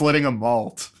 Splitting a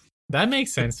malt. That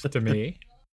makes sense to me.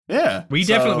 Yeah. We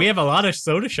have a lot of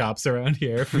soda shops around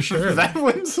here for sure. That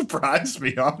wouldn't surprise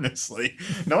me, honestly.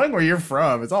 Knowing where you're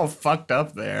from, it's all fucked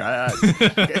up there.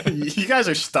 You guys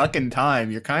are stuck in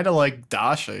time. You're kind of like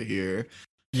Dasha here.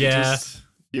 Yeah.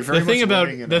 You're very The thing much about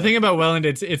living in the a- thing about Welland,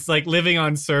 it's like living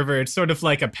on server. It's sort of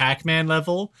like a Pac-Man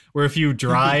level where if you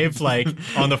drive like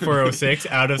on the 406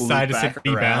 out of Loop side of back 60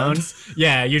 around. bounds,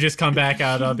 yeah, you just come back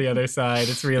out on the other side.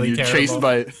 It's really you're terrible. chased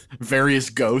by various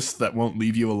ghosts that won't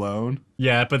leave you alone.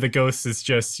 Yeah, but the ghost is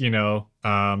just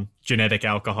genetic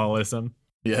alcoholism.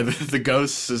 Yeah, the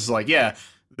ghosts is like,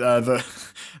 the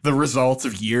results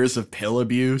of years of pill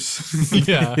abuse.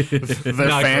 Yeah, They're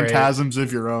Not great. phantasms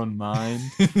of your own mind.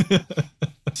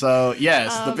 So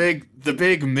yes, Um, the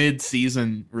big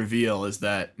mid-season reveal is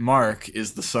that Mark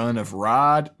is the son of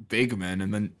Rod Bigman,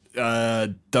 and then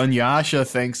Dunyasha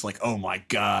thinks like, oh my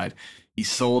god, he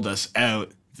sold us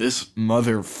out, this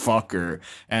motherfucker,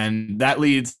 and that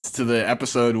leads to the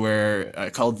episode where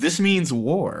called "This Means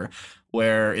War,"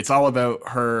 where it's all about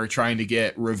her trying to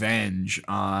get revenge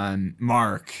on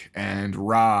Mark and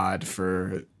Rod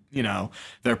for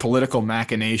their political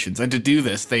machinations. And to do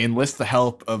this, they enlist the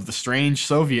help of the strange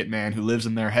Soviet man who lives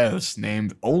in their house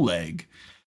named Oleg,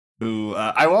 who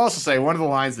I will also say one of the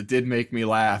lines that did make me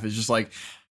laugh is just like,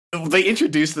 they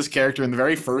introduced this character in the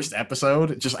very first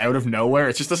episode, just out of nowhere.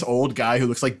 It's just this old guy who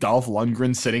looks like Dolph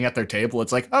Lundgren sitting at their table.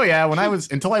 It's like, oh yeah,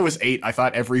 until I was 8, I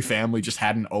thought every family just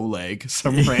had an Oleg,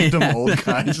 some random old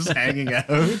guy just hanging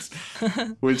out.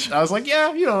 Which I was like,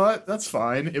 yeah, you know what, that's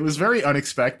fine. It was very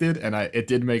unexpected, and it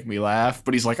did make me laugh.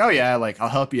 But he's like, oh yeah, like I'll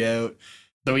help you out.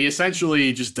 So he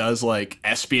essentially just does like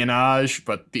espionage,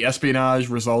 but the espionage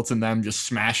results in them just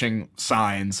smashing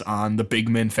signs on the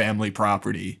Bigman family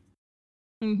property.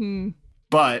 Mm-hmm.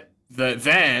 But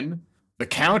then the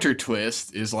counter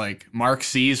twist is like Mark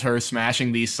sees her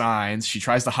smashing these signs. She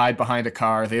tries to hide behind a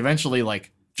car. They eventually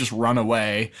like just run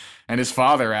away. And his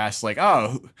father asks like,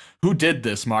 oh, who did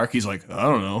this, Mark? He's like, I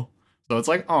don't know. So it's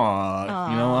like, aw,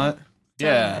 you know what? So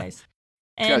Yeah. nice.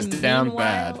 Guy's And down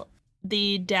meanwhile, bad.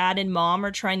 the dad and mom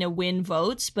are trying to win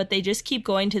votes, but they just keep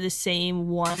going to the same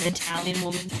one Italian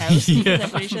woman's house because Yeah. I'm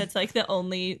pretty sure it's like the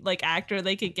only like actor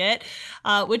they could get,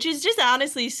 which is just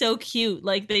honestly so cute.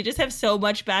 Like they just have so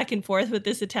much back and forth with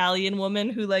this Italian woman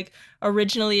who like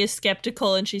originally is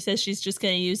skeptical and she says she's just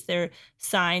going to use their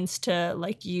signs to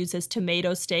like use as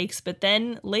tomato stakes, but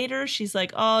then later she's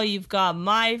like, "Oh, you've got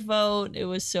my vote." It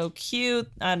was so cute,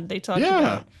 and they talked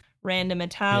about random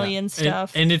Italian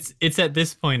stuff. And it's at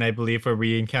this point, I believe, where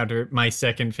we encounter my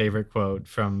second favorite quote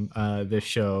from this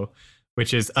show,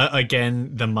 which is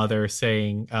again the mother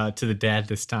saying to the dad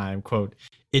this time, quote,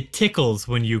 "It tickles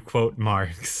when you quote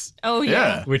Marx," Oh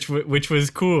yeah. Yeah. which was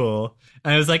cool.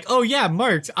 And I was like, "Oh yeah,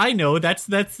 Marx, I know that's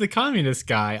the communist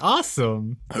guy.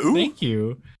 Awesome, Who? thank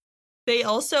you." They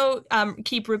also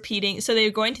keep repeating. So they're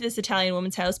going to this Italian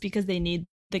woman's house because they need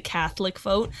the Catholic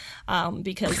vote,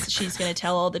 because she's going to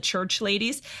tell all the church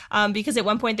ladies. Because at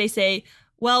one point they say,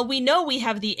 "Well, we know we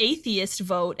have the atheist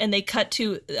vote," and they cut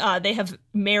to they have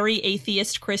Merry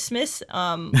Atheist Christmas,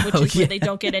 which is where they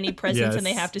don't get any presents and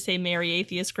they Yes. have to say Merry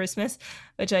Atheist Christmas,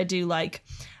 which I do like.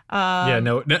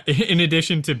 No, in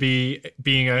addition to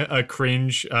being a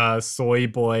cringe soy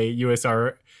boy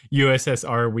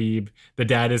USSR weeb, the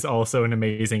dad is also an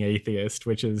amazing atheist,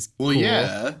 which is Well, cool.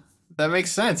 yeah. That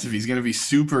makes sense if he's gonna be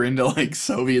super into like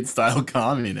Soviet style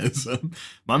communism.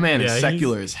 My man Yeah, is he's-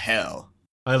 secular as hell.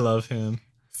 I love him.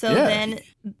 So Yeah. then,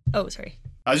 oh, sorry.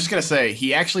 I was just gonna say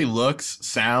he actually looks,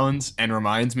 sounds, and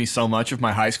reminds me so much of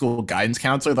my high school guidance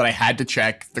counselor that I had to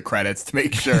check the credits to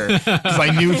make sure because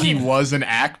I knew he was an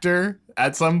actor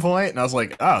at some point, and I was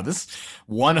like, "Oh, this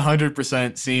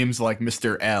 100% seems like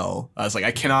Mr. L." I was like,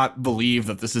 "I cannot believe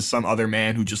that this is some other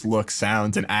man who just looks,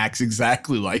 sounds, and acts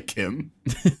exactly like him."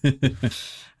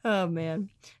 Oh man.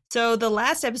 So the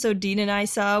last episode Dean and I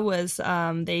saw was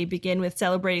they begin with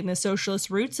celebrating the socialist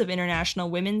roots of International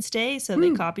Women's Day. So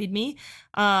they copied me.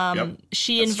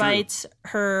 She that's invites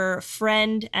her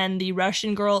friend and the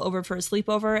Russian girl over for a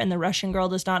sleepover, and the Russian girl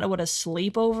does not know what a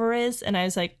sleepover is. And I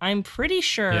was like, I'm pretty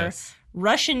sure Yes.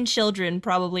 Russian children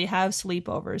probably have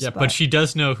sleepovers. Yeah, but she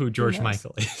does know who George knows?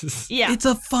 Michael is. yeah. It's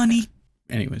a funny.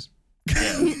 Anyways.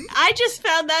 I just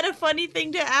found that a funny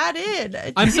thing to add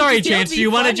in. I'm sorry, It'd still Chance. be Do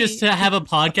you want to funny. just have a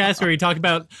podcast where you talk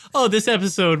about, oh, this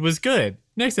episode was good,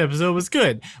 next episode was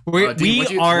good?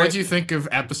 Dean, what'd you think of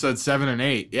episode 7 and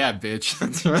 8? Yeah, bitch.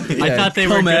 That's right. I thought they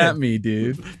were come good. at me,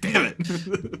 dude. Damn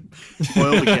it.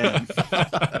 Spoiled again.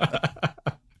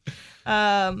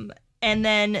 And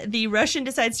then the Russian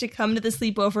decides to come to the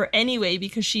sleepover anyway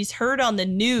because she's heard on the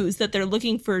news that they're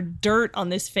looking for dirt on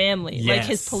this family. Like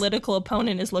his Yes. political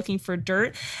opponent is looking for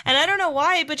dirt. And I don't know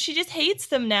why, but she just hates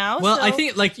them now. Well, so- I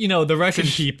think the Russian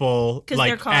people, 'cause like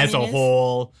they're as a communists.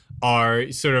 whole,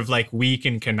 are sort of like weak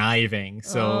and conniving.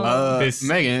 So this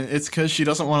Megan, it's because she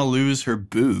doesn't want to lose her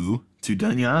boo to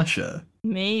Dunyasha.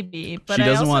 maybe. But She I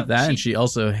doesn't also- want that, and she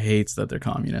also hates that they're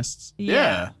communists.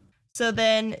 Yeah. So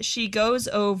then she goes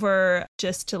over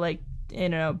just to like,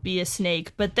 be a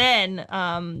snake. But then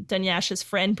Dunyasha's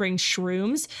friend brings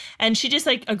shrooms and she just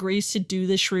like agrees to do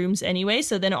the shrooms anyway.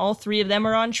 So then all three of them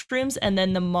are on shrooms, and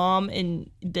then the mom and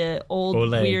the old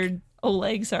Oleg. weird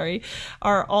Oleg,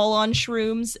 are all on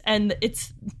shrooms, and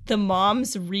it's the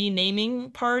mom's renaming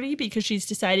party because she's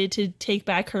decided to take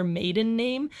back her maiden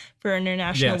name for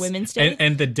International yes. Women's Day.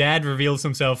 And the dad reveals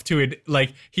himself to it,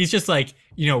 like he's just like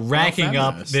racking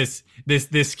up feminist.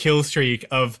 this kill streak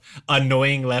of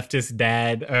annoying leftist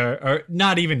dad, or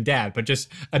not even dad, but just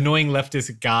annoying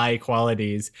leftist guy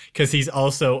qualities, because he's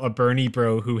also a Bernie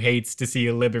bro who hates to see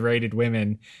liberated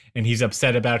women, and he's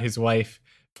upset about his wife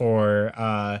for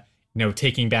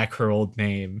taking back her old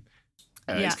name.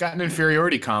 He's got an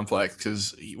inferiority complex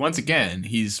because, once again,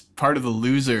 he's part of the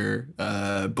loser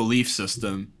belief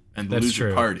system and the That's loser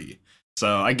true. party.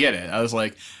 So I get it. I was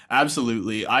like,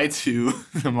 absolutely. I, too,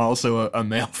 am also a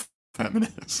male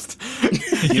feminist.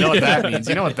 You know what that means.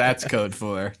 You know what that's code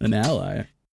for. An ally.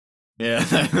 Yeah,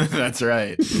 that's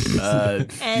right.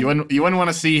 You wouldn't want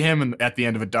to see him at the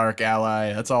end of a Dark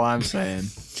Ally. That's all I'm saying.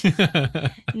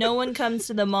 No one comes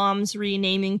to the mom's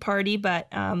renaming party, but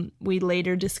we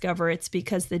later discover it's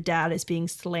because the dad is being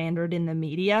slandered in the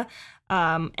media.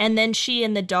 And then she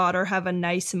and the daughter have a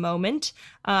nice moment.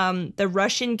 The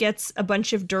Russian gets a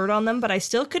bunch of dirt on them, but I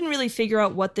still couldn't really figure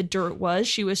out what the dirt was.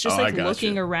 She was just I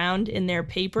looking gotcha. around in their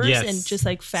papers Yes. and just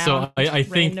found So I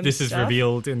think random this is stuff.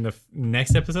 revealed in the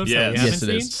next episode. So Yes. we haven't Yes, it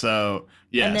seen. is. So,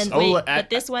 yes. And then but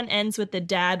this one ends with the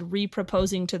dad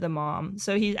re-proposing to the mom.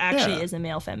 So he actually Yeah. is a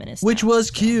male feminist. Which now.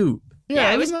 was cute.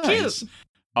 Yeah, it was was nice. cute.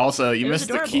 Also, you It was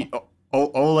missed the key.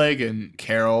 Oleg and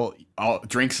Carol all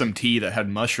drink some tea that had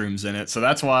mushrooms in it, so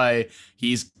that's why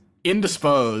he's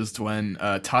indisposed when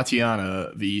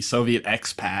Tatiana, the Soviet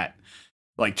expat,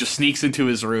 like just sneaks into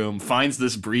his room, finds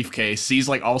this briefcase, sees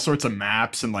like all sorts of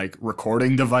maps and like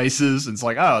recording devices, and it's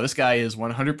like, oh, this guy is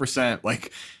 100%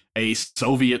 like a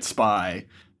Soviet spy.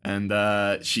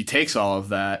 And she takes all of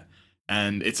that,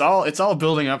 and it's all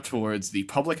building up towards the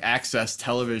public access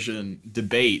television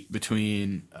debate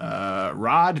between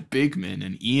Rod Bigman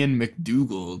and Ian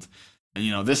McDougald.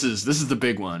 And this is the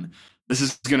big one. This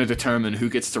is going to determine who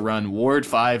gets to run Ward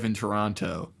 5 in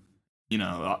Toronto.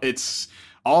 It's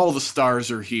all the stars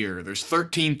are here. There's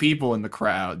 13 people in the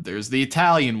crowd. There's the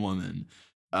Italian woman.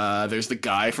 There's the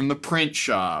guy from the print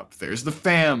shop. There's the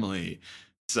family.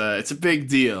 It's a big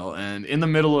deal. And in the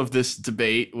middle of this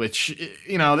debate, which,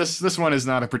 this one is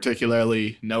not a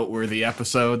particularly noteworthy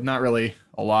episode. Not really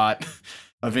a lot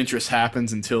of interest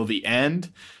happens until the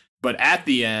end. But at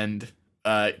the end,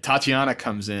 Tatiana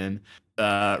comes in,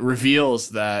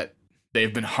 reveals that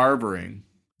they've been harboring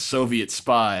a Soviet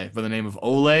spy by the name of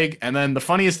Oleg. And then the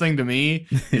funniest thing to me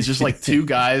is just like two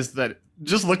guys that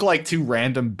just look like two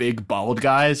random big bald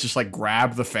guys just like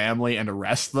grab the family and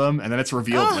arrest them, and then it's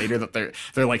revealed later that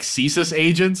they're like CSIS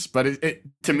agents. But it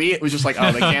to me it was just like,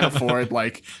 oh, they can't afford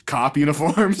like cop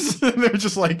uniforms. They're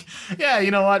just like, yeah,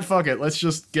 you know what, fuck it, let's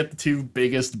just get the two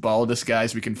biggest baldest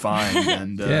guys we can find.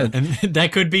 And and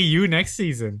that could be you next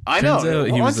season. I know.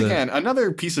 Once again,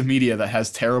 another piece of media that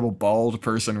has terrible bald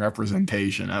person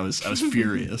representation. I was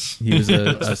furious. He was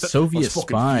a Soviet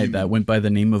spy that went by the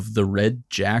name of the Red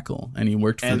Jackal, and he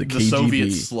worked for the KGB.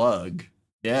 Soviet Slug.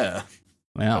 Yeah.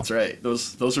 Wow. That's right.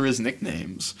 Those are his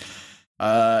nicknames.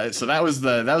 So that was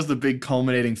the big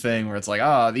culminating thing where it's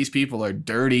like, these people are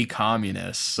dirty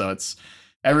communists. So it's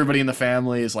everybody in the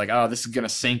family is like, this is gonna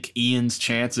sink Ian's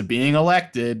chance of being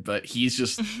elected, but he's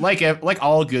just like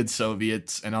all good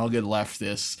Soviets and all good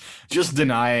leftists, just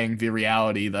denying the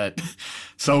reality that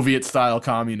Soviet style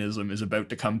communism is about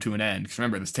to come to an end. Because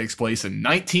remember, this takes place in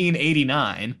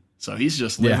 1989. So he's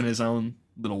just living his own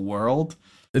little world.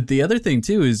 The other thing,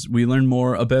 too, is we learn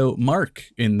more about Mark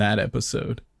in that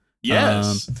episode.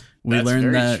 Yes. We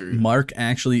learn that true. Mark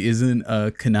actually isn't a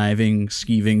conniving,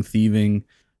 skeeving, thieving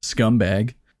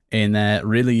scumbag, and that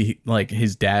really, like,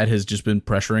 his dad has just been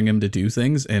pressuring him to do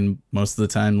things, and most of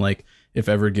the time, like, if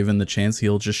ever given the chance,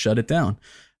 he'll just shut it down.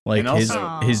 Like,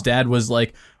 his dad was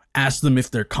like, ask them if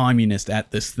they're communist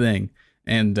at this thing.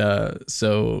 And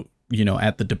so...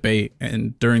 at the debate,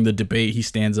 and during the debate he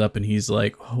stands up and he's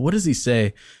like, what does he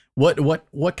say?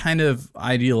 What kind of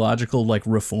ideological like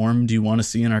reform do you want to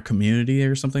see in our community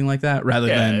or something like that, rather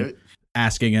than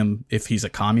asking him if he's a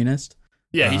communist?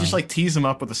 Yeah, he just like tees him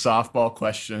up with a softball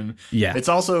question. Yeah. It's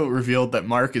also revealed that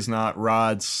Mark is not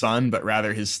Rod's son, but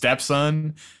rather his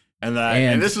stepson. And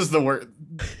this is the worst.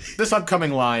 This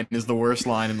upcoming line is the worst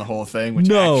line in the whole thing, which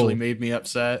actually made me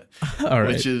upset. All right.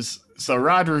 Which is, so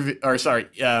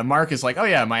Mark is like, oh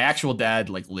yeah, my actual dad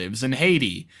like lives in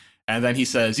Haiti, and then he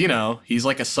says, he's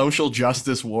like a social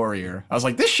justice warrior. I was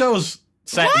like, this show's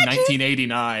set in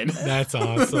 1989. That's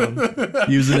awesome.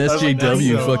 He was an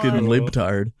SJW fucking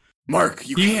libtard. Mark,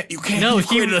 you can't. No, he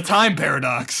created a time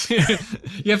paradox. You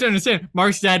have to understand,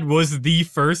 Mark's dad was the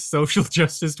first social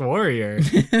justice warrior.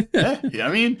 Yeah,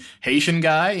 I mean, Haitian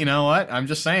guy, you know what? I'm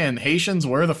just saying, Haitians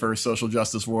were the first social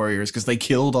justice warriors because they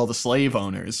killed all the slave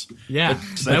owners. Yeah,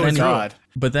 that was God.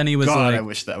 But then he was God, like, I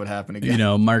wish that would happen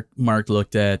again. Mark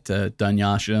looked at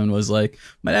Dunyasha and was like,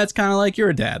 my dad's kind of like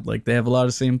your dad. Like, they have a lot of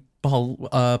the same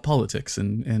politics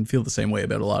and feel the same way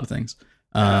about a lot of things.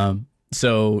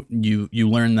 So you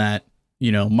learn that,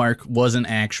 Mark wasn't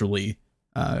actually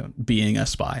being a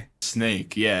spy.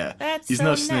 Snake, yeah. He's so no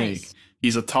nice. snake.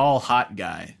 He's a tall, hot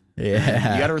guy.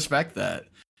 Yeah. You got to respect that.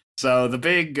 So the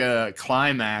big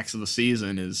climax of the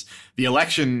season is the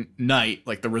election night.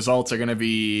 Like, the results are going to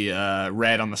be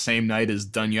read on the same night as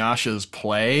Dunyasha's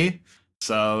play.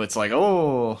 So it's like,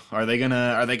 are they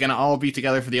gonna all be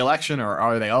together for the election, or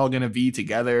are they all gonna be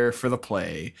together for the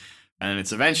play? And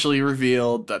it's eventually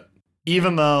revealed that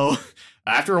even though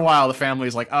after a while the family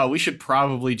is like, we should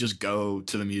probably just go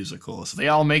to the musical. So they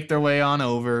all make their way on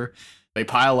over. They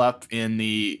pile up in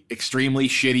the extremely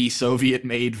shitty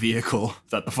Soviet-made vehicle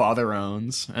that the father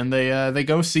owns, and they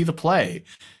go see the play.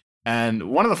 And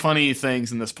one of the funny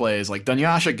things in this play is, like,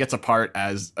 Dunyasha gets a part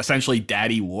as essentially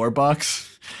Daddy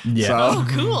Warbucks. Yeah.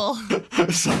 Cool.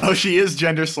 So she is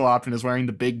gender swapped and is wearing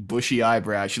the big bushy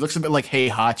eyebrows. She looks a bit like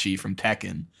Heihachi from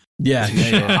Tekken. Yeah.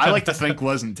 I like to think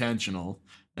was intentional.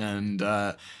 And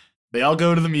they all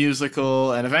go to the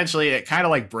musical, and eventually it kind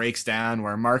of like breaks down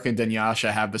where Mark and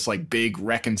Dunyasha have this like big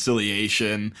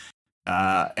reconciliation.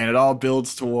 And it all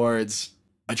builds towards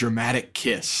a dramatic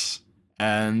kiss.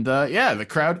 And the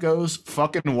crowd goes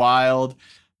fucking wild.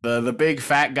 The big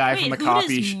fat guy from the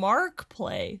coffee Who does Mark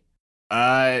play?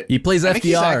 He plays I think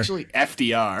he's FDR. actually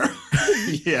FDR.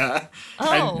 Yeah.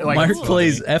 Oh, And, like, Mark cool.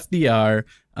 plays FDR.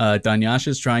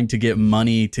 Dunyasha's trying to get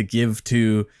money to give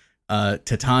to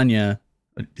Titania.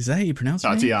 Is that how you pronounce her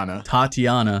name? Tatiana.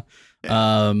 Tatiana,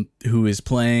 who is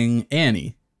playing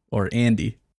Annie or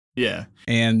Andy. Yeah.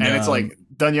 And And it's like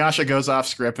Dunyasha goes off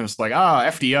script and it's like,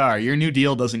 FDR, your new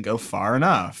deal doesn't go far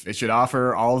enough. It should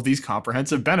offer all of these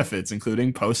comprehensive benefits,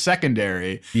 including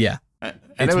post-secondary. yeah, And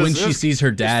it's when she sees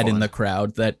her dad in fun. the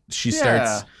crowd that she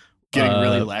starts getting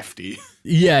really lefty.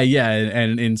 Yeah,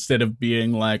 and instead of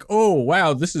being like, oh,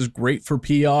 wow, this is great for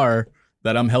PR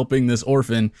that I'm helping this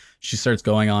orphan, she starts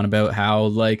going on about how,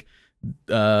 like,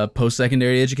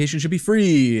 post-secondary education should be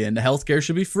free and healthcare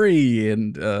should be free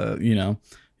and,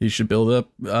 you should build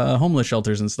up homeless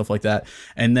shelters and stuff like that.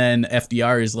 And then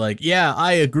FDR is like, yeah,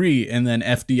 I agree. And then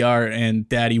FDR and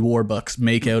Daddy Warbucks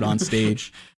make out on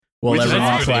stage while Which is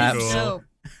everyone pretty claps. cool. Dope.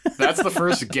 That's the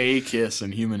first gay kiss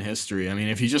in human history. I mean,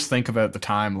 if you just think about the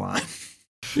timeline.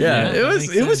 Yeah, Yeah, it that was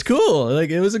makes cool. Like,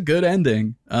 it was a good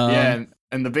ending.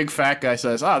 And the big fat guy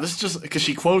says, this is just because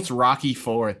she quotes Rocky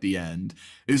IV at the end.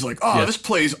 He's like, Yeah. this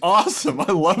play's awesome.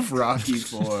 I love Rocky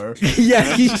IV.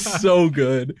 Yeah, he's so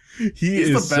good. He's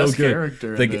is the best so good.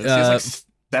 character Like, in this. He has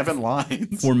like 7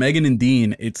 lines. For Megan and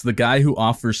Dean, it's the guy who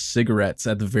offers cigarettes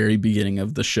at the very beginning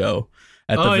of the show.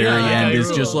 At the Oh, very yeah, end that is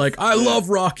guy just rules. like, I love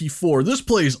Rocky IV. This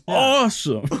plays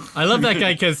awesome. I love that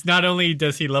guy because not only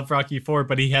does he love Rocky IV,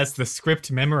 but he has the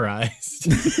script memorized.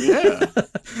 Yeah.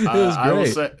 It was I will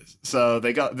great. say, so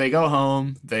they go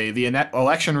home. The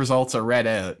election results are read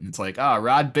out, and it's like,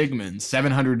 Rod Bigman,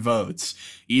 700 votes.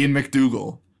 Ian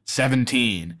McDougal,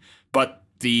 17. But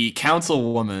the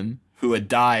councilwoman who had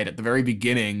died at the very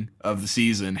beginning of the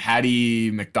season, Hattie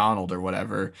McDonald or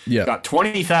whatever, Yeah. got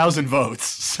 20,000 votes.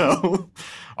 So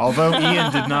although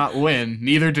Ian did not win,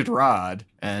 neither did Rod.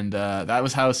 And that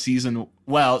was how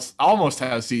it's almost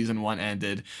how season 1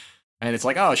 ended. And it's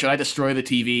like, should I destroy the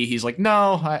TV? He's like,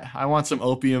 no, I want some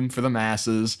opium for the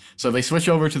masses. So they switch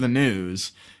over to the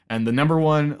news. And the number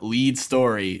one lead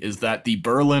story is that the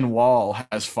Berlin Wall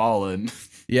has fallen.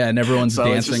 Yeah, and everyone's So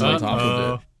it's dancing just on like, top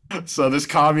of it. So this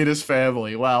communist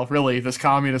family, well, really, this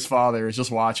communist father is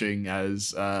just watching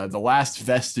as the last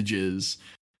vestiges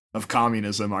of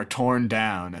communism are torn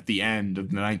down at the end of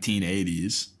the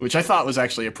 1980s, which I thought was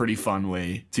actually a pretty fun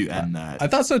way to end that. I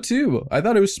thought so too. I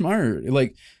thought it was smart.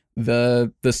 Like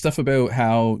the stuff about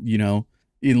how,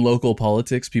 in local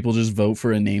politics, people just vote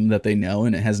for a name that they know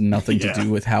and it has nothing to Yeah. do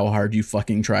with how hard you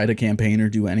fucking try to campaign or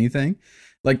do anything.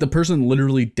 Like the person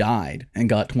literally died and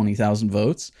got 20,000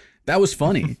 votes. That was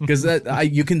funny because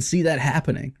you can see that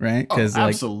happening, right? Because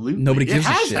absolutely, nobody gives it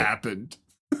a has shit. happened.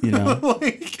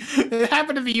 Like, it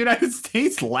happened in the United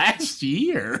States last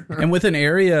year. and with an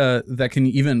area that can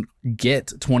even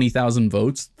get 20,000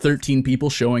 votes, 13 people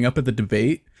showing up at the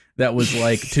debate, that was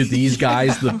like to these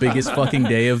guys the biggest fucking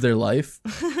day of their life.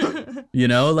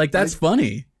 Like that's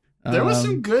funny. There was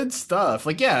some good stuff.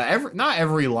 Like, not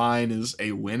every line is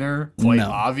a winner, quite No.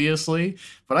 obviously,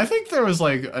 but I think there was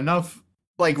like enough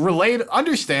like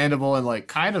understandable and like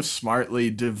kind of smartly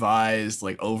devised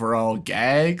like overall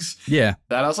gags Yeah.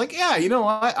 that I was like, yeah, you know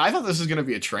what? I thought this was gonna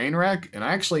be a train wreck, and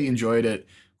I actually enjoyed it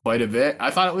quite a bit. I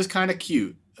thought it was kind of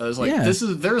cute. I was like, Yeah.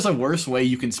 there's a worse way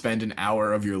you can spend an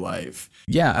hour of your life.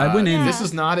 Yeah, I went in. Yeah. This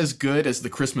is not as good as the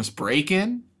Christmas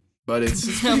break-in, but it's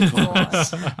Of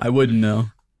course. I wouldn't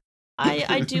know.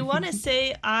 I do want to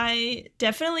say I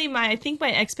think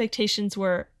my expectations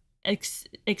were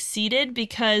exceeded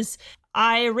because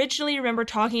I originally remember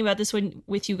talking about this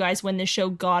with you guys when the show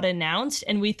got announced,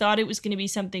 and we thought it was going to be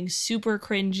something super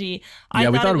cringy. Yeah,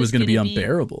 we thought it was going to be gonna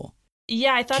unbearable.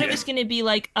 Yeah, I thought it Yeah. was going to be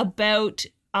like about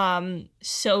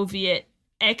Soviet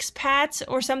expats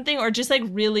or something, or just like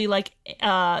really like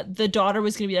the daughter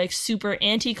was going to be like super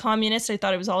anti-communist. I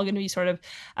thought it was all going to be sort of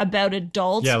about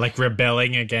adults. Yeah, like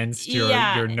rebelling against your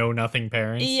Yeah. know-nothing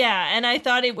parents. Yeah, and I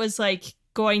thought it was like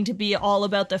going to be all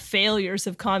about the failures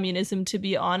of communism, to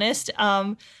be honest.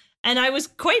 And I was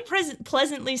quite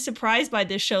pleasantly surprised by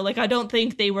this show. Like, I don't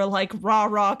think they were like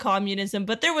rah communism,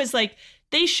 but there was like,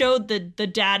 they showed the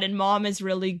dad and mom as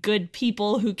really good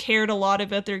people who cared a lot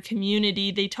about their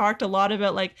community. They talked a lot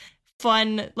about like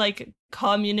fun, like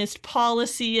communist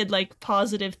policy and like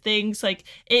positive things. Like,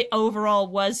 it overall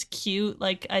was cute.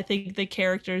 Like, I think the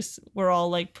characters were all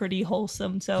like pretty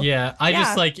wholesome. So Yeah, I Yeah.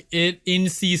 just like it in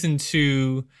season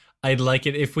 2. I'd like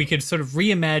it if we could sort of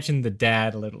reimagine the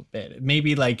dad a little bit.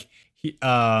 Maybe like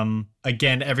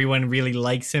Again, everyone really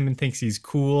likes him and thinks he's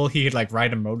cool. He could like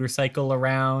ride a motorcycle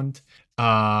around.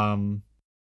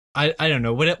 I don't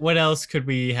know what else could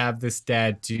we have this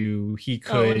dad do? He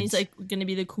could. Oh, and he's like gonna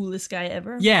be the coolest guy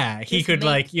ever. Yeah, he Just could make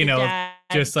like the dad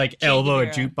just like Che elbow a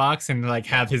Guevara. jukebox and like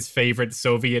have his favorite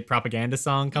Soviet propaganda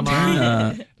song come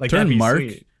on. Like that'd turn be Mark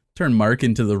sweet. turn Mark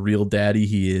into the real daddy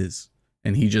he is,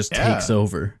 and he just Yeah. takes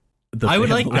over. I would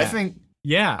like family. that.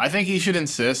 Yeah, I think he should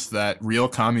insist that real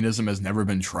communism has never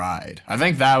been tried. I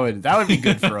think that would be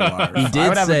good for a lot. He did I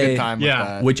would have a say- good time Yeah. with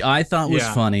that. Which I thought was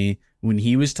Yeah. funny when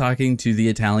he was talking to the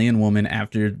Italian woman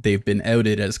after they've been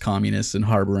outed as communists and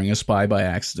harboring a spy by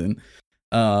accident.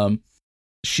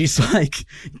 She's like,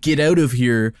 "Get out of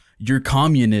here. You're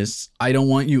communists. I don't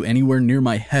want you anywhere near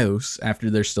my house." After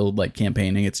they're still like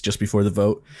campaigning, it's just before the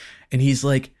vote. And he's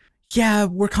like, "Yeah,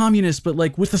 we're communists, but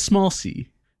like with a small c."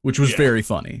 Which was very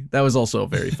funny. That was also a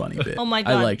very funny bit. Oh my I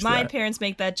god, liked my that. parents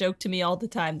make that joke to me all the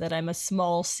time that I'm a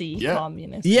small C Yeah.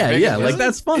 communist. Yeah, Megan, yeah, like doesn't-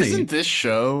 that's funny. Doesn't this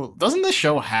show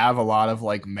have a lot of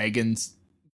like Megan's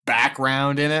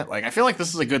background in it? Like I feel like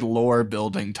this is a good lore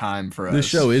building time for us. The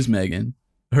show is Megan,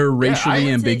 her racially would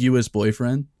say- ambiguous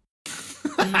boyfriend. Is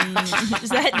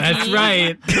that that's Dean?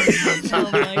 right.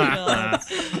 Oh my god.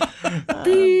 Oh,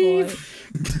 boy.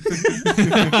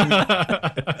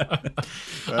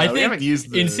 I we think haven't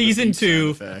used in the season beep sound 2,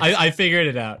 effects. I figured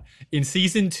it out. In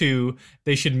season 2,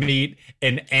 they should meet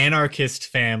an anarchist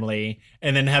family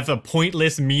and then have a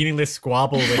pointless, meaningless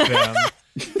squabble with them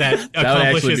that would actually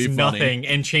accomplishes be funny. nothing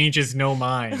and changes no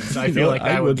minds. I feel know, like I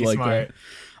that would be would like smart.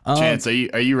 that. Chance,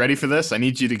 are you ready for this? I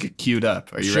need you to get queued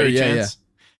up. Are you Sure, ready, yeah, Chance?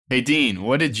 Hey Dean,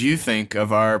 what did you think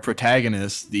of our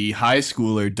protagonist, the high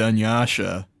schooler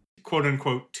Dunyasha? "Quote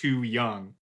unquote too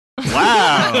young."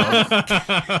 Wow.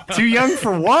 Too young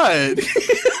for what?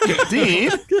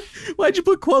 Dean? Why'd you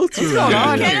put quotes What's around going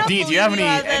on it? here? Cannot Dean, do you have believe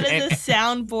any- that as a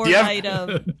soundboard do you have-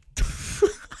 item?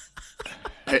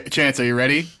 Hey, Chance, are you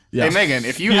ready? Yeah. Hey Megan,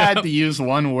 if you had to use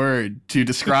one word to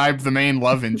describe the main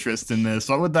love interest in this,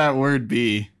 what would that word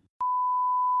be?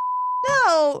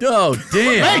 No. Oh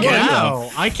damn! Megan!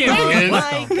 Wow, I can't Oh believe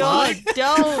my god,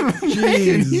 don't.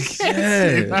 Megan, you Jesus.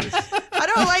 can't do that. I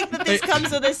don't like that this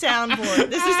comes with a soundboard.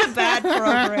 This is a bad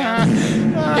program.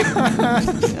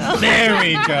 There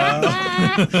we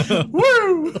go.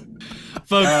 Woo!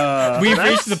 Folks, we've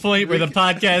reached the point where the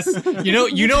podcast, you know,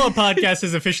 a podcast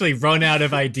has officially run out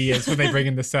of ideas when they bring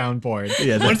in the soundboard.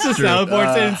 Yeah, that's Once the true.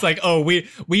 soundboard's in, it's like, oh,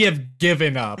 we have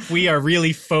given up. We are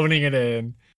really phoning it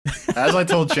in. As I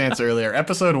told Chance earlier,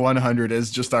 episode 100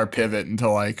 is just our pivot into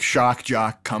like shock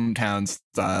jock come town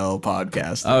style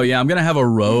podcast. Oh yeah, I'm gonna have a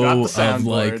row got the of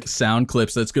soundboard. like sound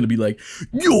clips that's gonna be like,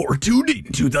 "You're tuned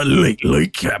into the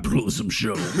late capitalism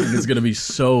show," and it's gonna be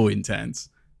so intense.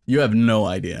 You have no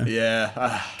idea.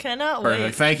 Yeah. Cannot Perfect.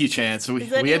 wait. Thank you, Chance. We Is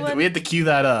had anyone- we had to cue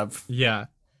that up. Yeah.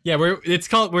 Yeah, we're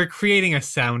creating a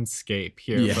soundscape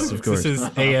here. Yes, folks. of course. This is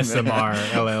ASMR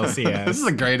LLCS. This is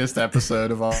the greatest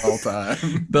episode of all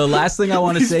time. The last thing I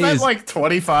want to We say spent is like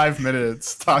 25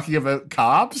 minutes talking about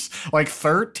cops, like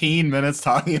 13 minutes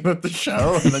talking about the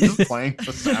show, and then just playing the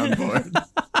soundboard.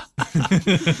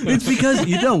 it's because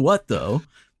you know what though?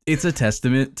 It's a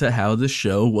testament to how the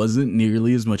show wasn't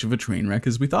nearly as much of a train wreck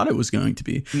as we thought it was going to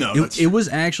be. No, it was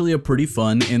actually a pretty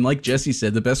fun, and like Jesse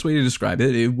said, the best way to describe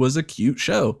it, it was a cute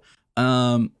show.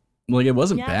 Like it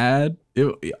wasn't Yeah. bad.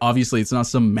 Obviously, it's not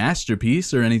some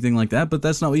masterpiece or anything like that, but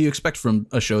that's not what you expect from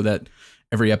a show that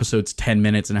every episode's 10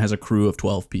 minutes and has a crew of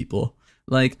 12 people.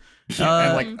 Like,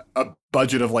 and like a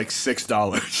budget of like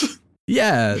 $6.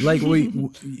 yeah, like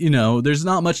there's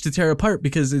not much to tear apart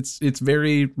because it's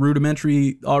very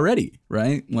rudimentary already,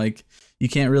 right? Like you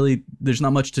can't really, there's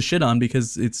not much to shit on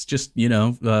because it's just,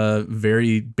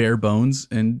 very bare bones.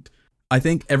 And I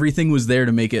think everything was there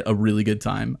to make it a really good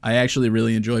time. I actually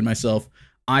really enjoyed myself.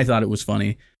 I thought it was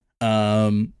funny.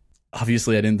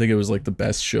 Obviously I didn't think it was like the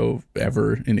best show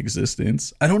ever in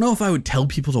existence. I don't know if I would tell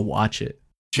people to watch it.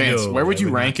 Chance, No, where would I you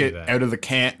would not rank do it that. out of the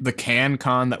can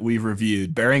con that we've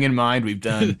reviewed? Bearing in mind we've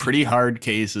done pretty hard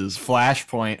cases,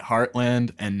 Flashpoint,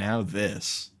 Heartland, and now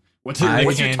this. What's your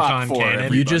CanCon top four? canon?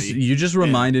 Everybody? You just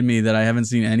reminded me that I haven't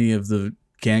seen any of the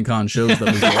CanCon shows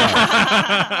that we've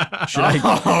watched.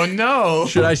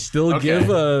 Should I still Okay.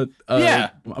 give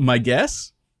Yeah. my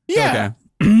guess? Yeah.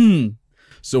 Okay.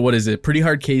 So what is it? Pretty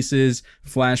Hard Cases,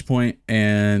 Flashpoint,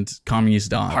 and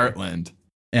Communist Dawn. Heartland.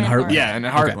 and And Heartland. Yeah, and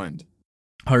Heartland.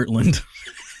 Heartland.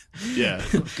 Yeah.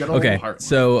 Good old Okay. Heartland.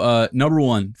 So number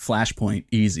one, Flashpoint,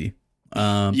 easy.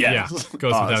 Yeah, goes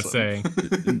without saying.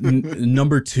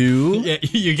 Number 2. Yeah,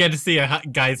 you get to see a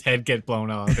guy's head get blown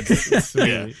off. It's sweet.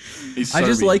 Yeah. He's I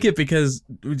just Serbian. like it because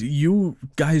you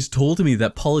guys told me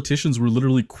that politicians were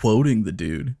literally quoting the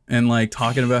dude and like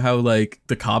talking about how like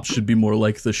the cops should be more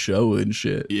like the show and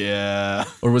shit. Yeah,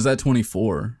 Or was that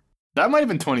 24? that might have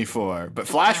been 24. But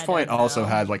I Flashpoint don't also know.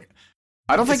 had like.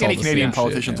 I don't It's think all any the Canadian same shit,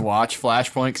 politicians yeah. watched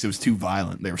Flashpoint because it was too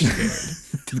violent. They were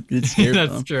scared. It's scared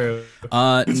That's them. true.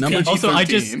 Number PG. Also, I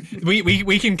 13. just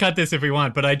we can cut this if we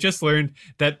want, but I just learned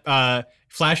that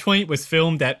Flashpoint was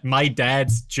filmed at my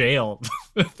dad's jail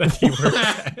that he worked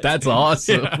at. That's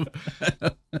awesome.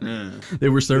 Yeah. They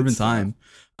were serving Good stuff. time.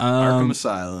 Arkham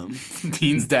Asylum.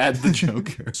 Dean's dad's the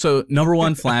Joker. So number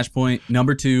 1, Flashpoint.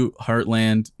 Number 2,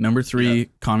 Heartland. Number 3, Yeah.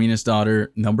 Communist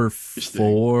Daughter. Number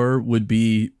 4 would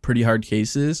be Pretty Hard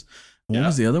Cases. What Yeah.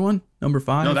 was the other one? Number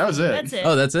 5? No, that was it. That's it.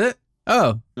 Oh, that's it?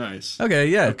 Oh, Nice. okay,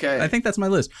 yeah. Okay. I think that's my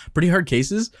list. Pretty Hard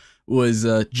Cases was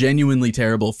genuinely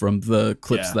terrible from the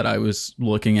clips Yeah. that I was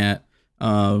looking at.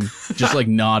 Just like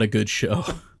not a good show.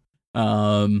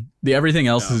 The everything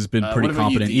else No. has been What pretty about you,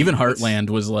 competent. Dean? Even What's- Heartland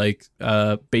was like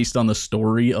based on the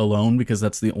story alone because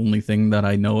that's the only thing that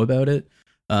I know about it.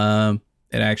 It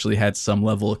actually had some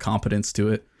level of competence to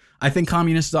it. I think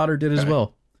Communist Daughter did as Okay.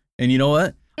 well. And you know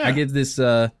what? Yeah. I give this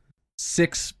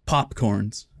 6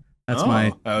 popcorns. That's Oh,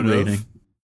 my out rating.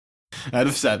 Out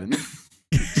of 7.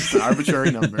 Just an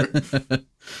arbitrary number.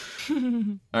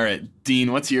 All right,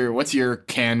 Dean, what's your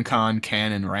CanCon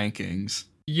canon rankings?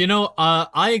 You know,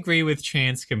 I agree with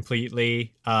Chance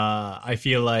completely. I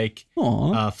feel like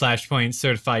Aw. Flashpoint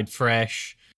certified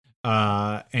fresh,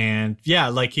 and yeah,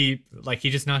 like he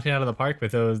just knocked it out of the park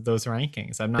with those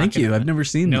rankings. I'm not. Thank you. gonna- I've never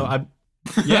seen No, them.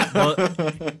 yeah. Well,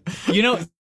 you know,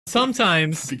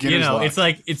 sometimes Beginner's luck. it's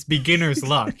like it's beginner's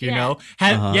luck. You Yeah. know,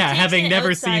 Uh-huh. yeah, Takes having the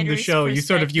never seen the outsider's show, you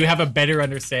perspective. have a better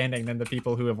understanding than the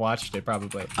people who have watched it,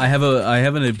 probably. I have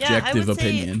an objective would say-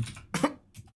 opinion.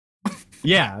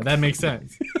 Yeah, that makes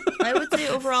sense. I would say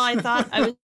overall, I thought I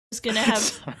was going to have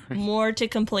Sorry. more to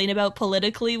complain about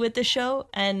politically with the show,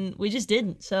 and we just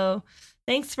didn't. So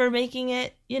thanks for making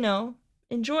it,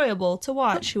 enjoyable to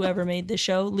watch, whoever made the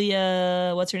show.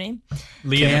 Leah, what's her name?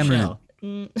 Leah Cameron.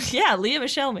 Michelle. Yeah, Leah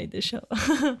Michelle made this show.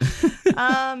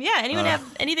 Yeah, anyone have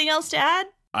anything else to add?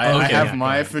 I Okay, have yeah, my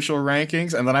go ahead. official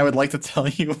rankings, and then I would like to tell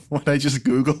you what I just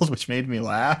Googled, which made me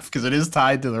laugh, because it is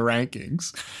tied to the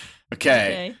rankings.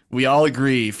 Okay. We all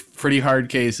agree, Pretty Hard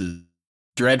Cases.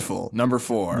 Dreadful. Number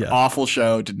 4. Yeah. Awful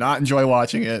show. Did not enjoy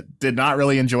watching it. Did not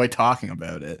really enjoy talking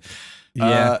about it.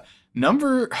 Yeah.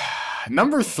 Number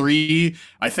 3,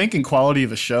 I think in quality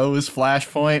of a show is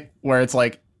Flashpoint, where it's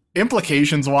like,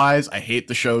 implications wise, I hate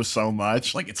the show so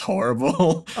much. Like, it's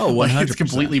horrible. Oh, Like, 100%. it's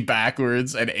completely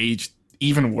backwards and aged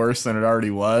even worse than it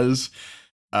already was.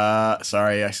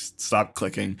 Sorry, I stopped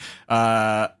clicking.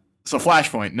 So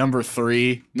Flashpoint, number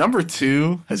 3. Number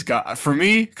 2 has got, for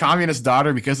me, Communist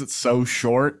Daughter, because it's so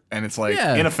short and it's like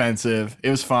Yeah. inoffensive.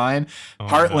 It was fine. Oh,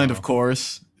 Heartland, no. of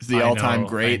course, is the I all-time know-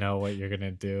 great. I know what you're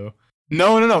gonna do.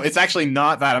 No. It's actually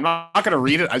not that. I'm not going to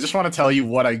read it. I just want to tell you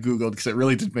what I Googled because it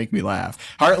really did make me laugh.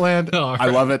 Heartland, All I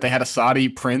right. love it. They had a Saudi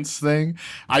prince thing.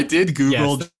 I did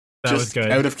Google Yes, that was just good.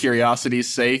 out of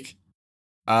curiosity's sake.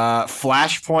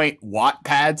 Flashpoint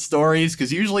Wattpad stories,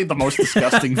 because usually the most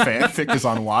disgusting fanfic is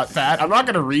on Wattpad. I'm not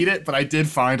going to read it, but I did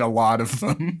find a lot of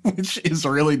them, which is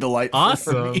really delightful for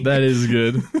Awesome. me. That is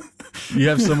good. You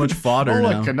have so much fodder Oh,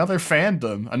 now. look, another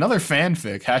fandom, another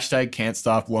fanfic. Hashtag can't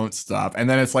stop, won't stop. And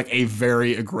then it's like a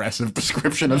very aggressive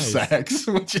description Nice. of sex,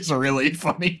 which is really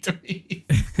funny to me.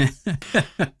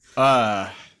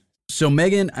 So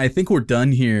Megan, I think we're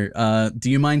done here. Do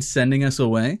you mind sending us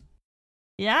away?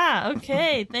 Yeah,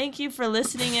 okay. Thank you for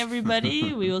listening,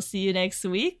 everybody. We will see you next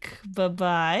week.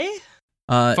 Bye-bye.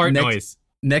 Fart next, noise.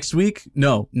 Next week,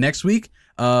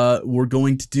 we're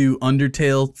going to do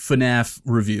Undertale FNAF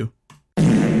review.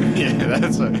 yeah,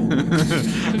 that's it.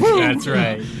 That's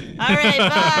right. All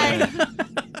right, bye.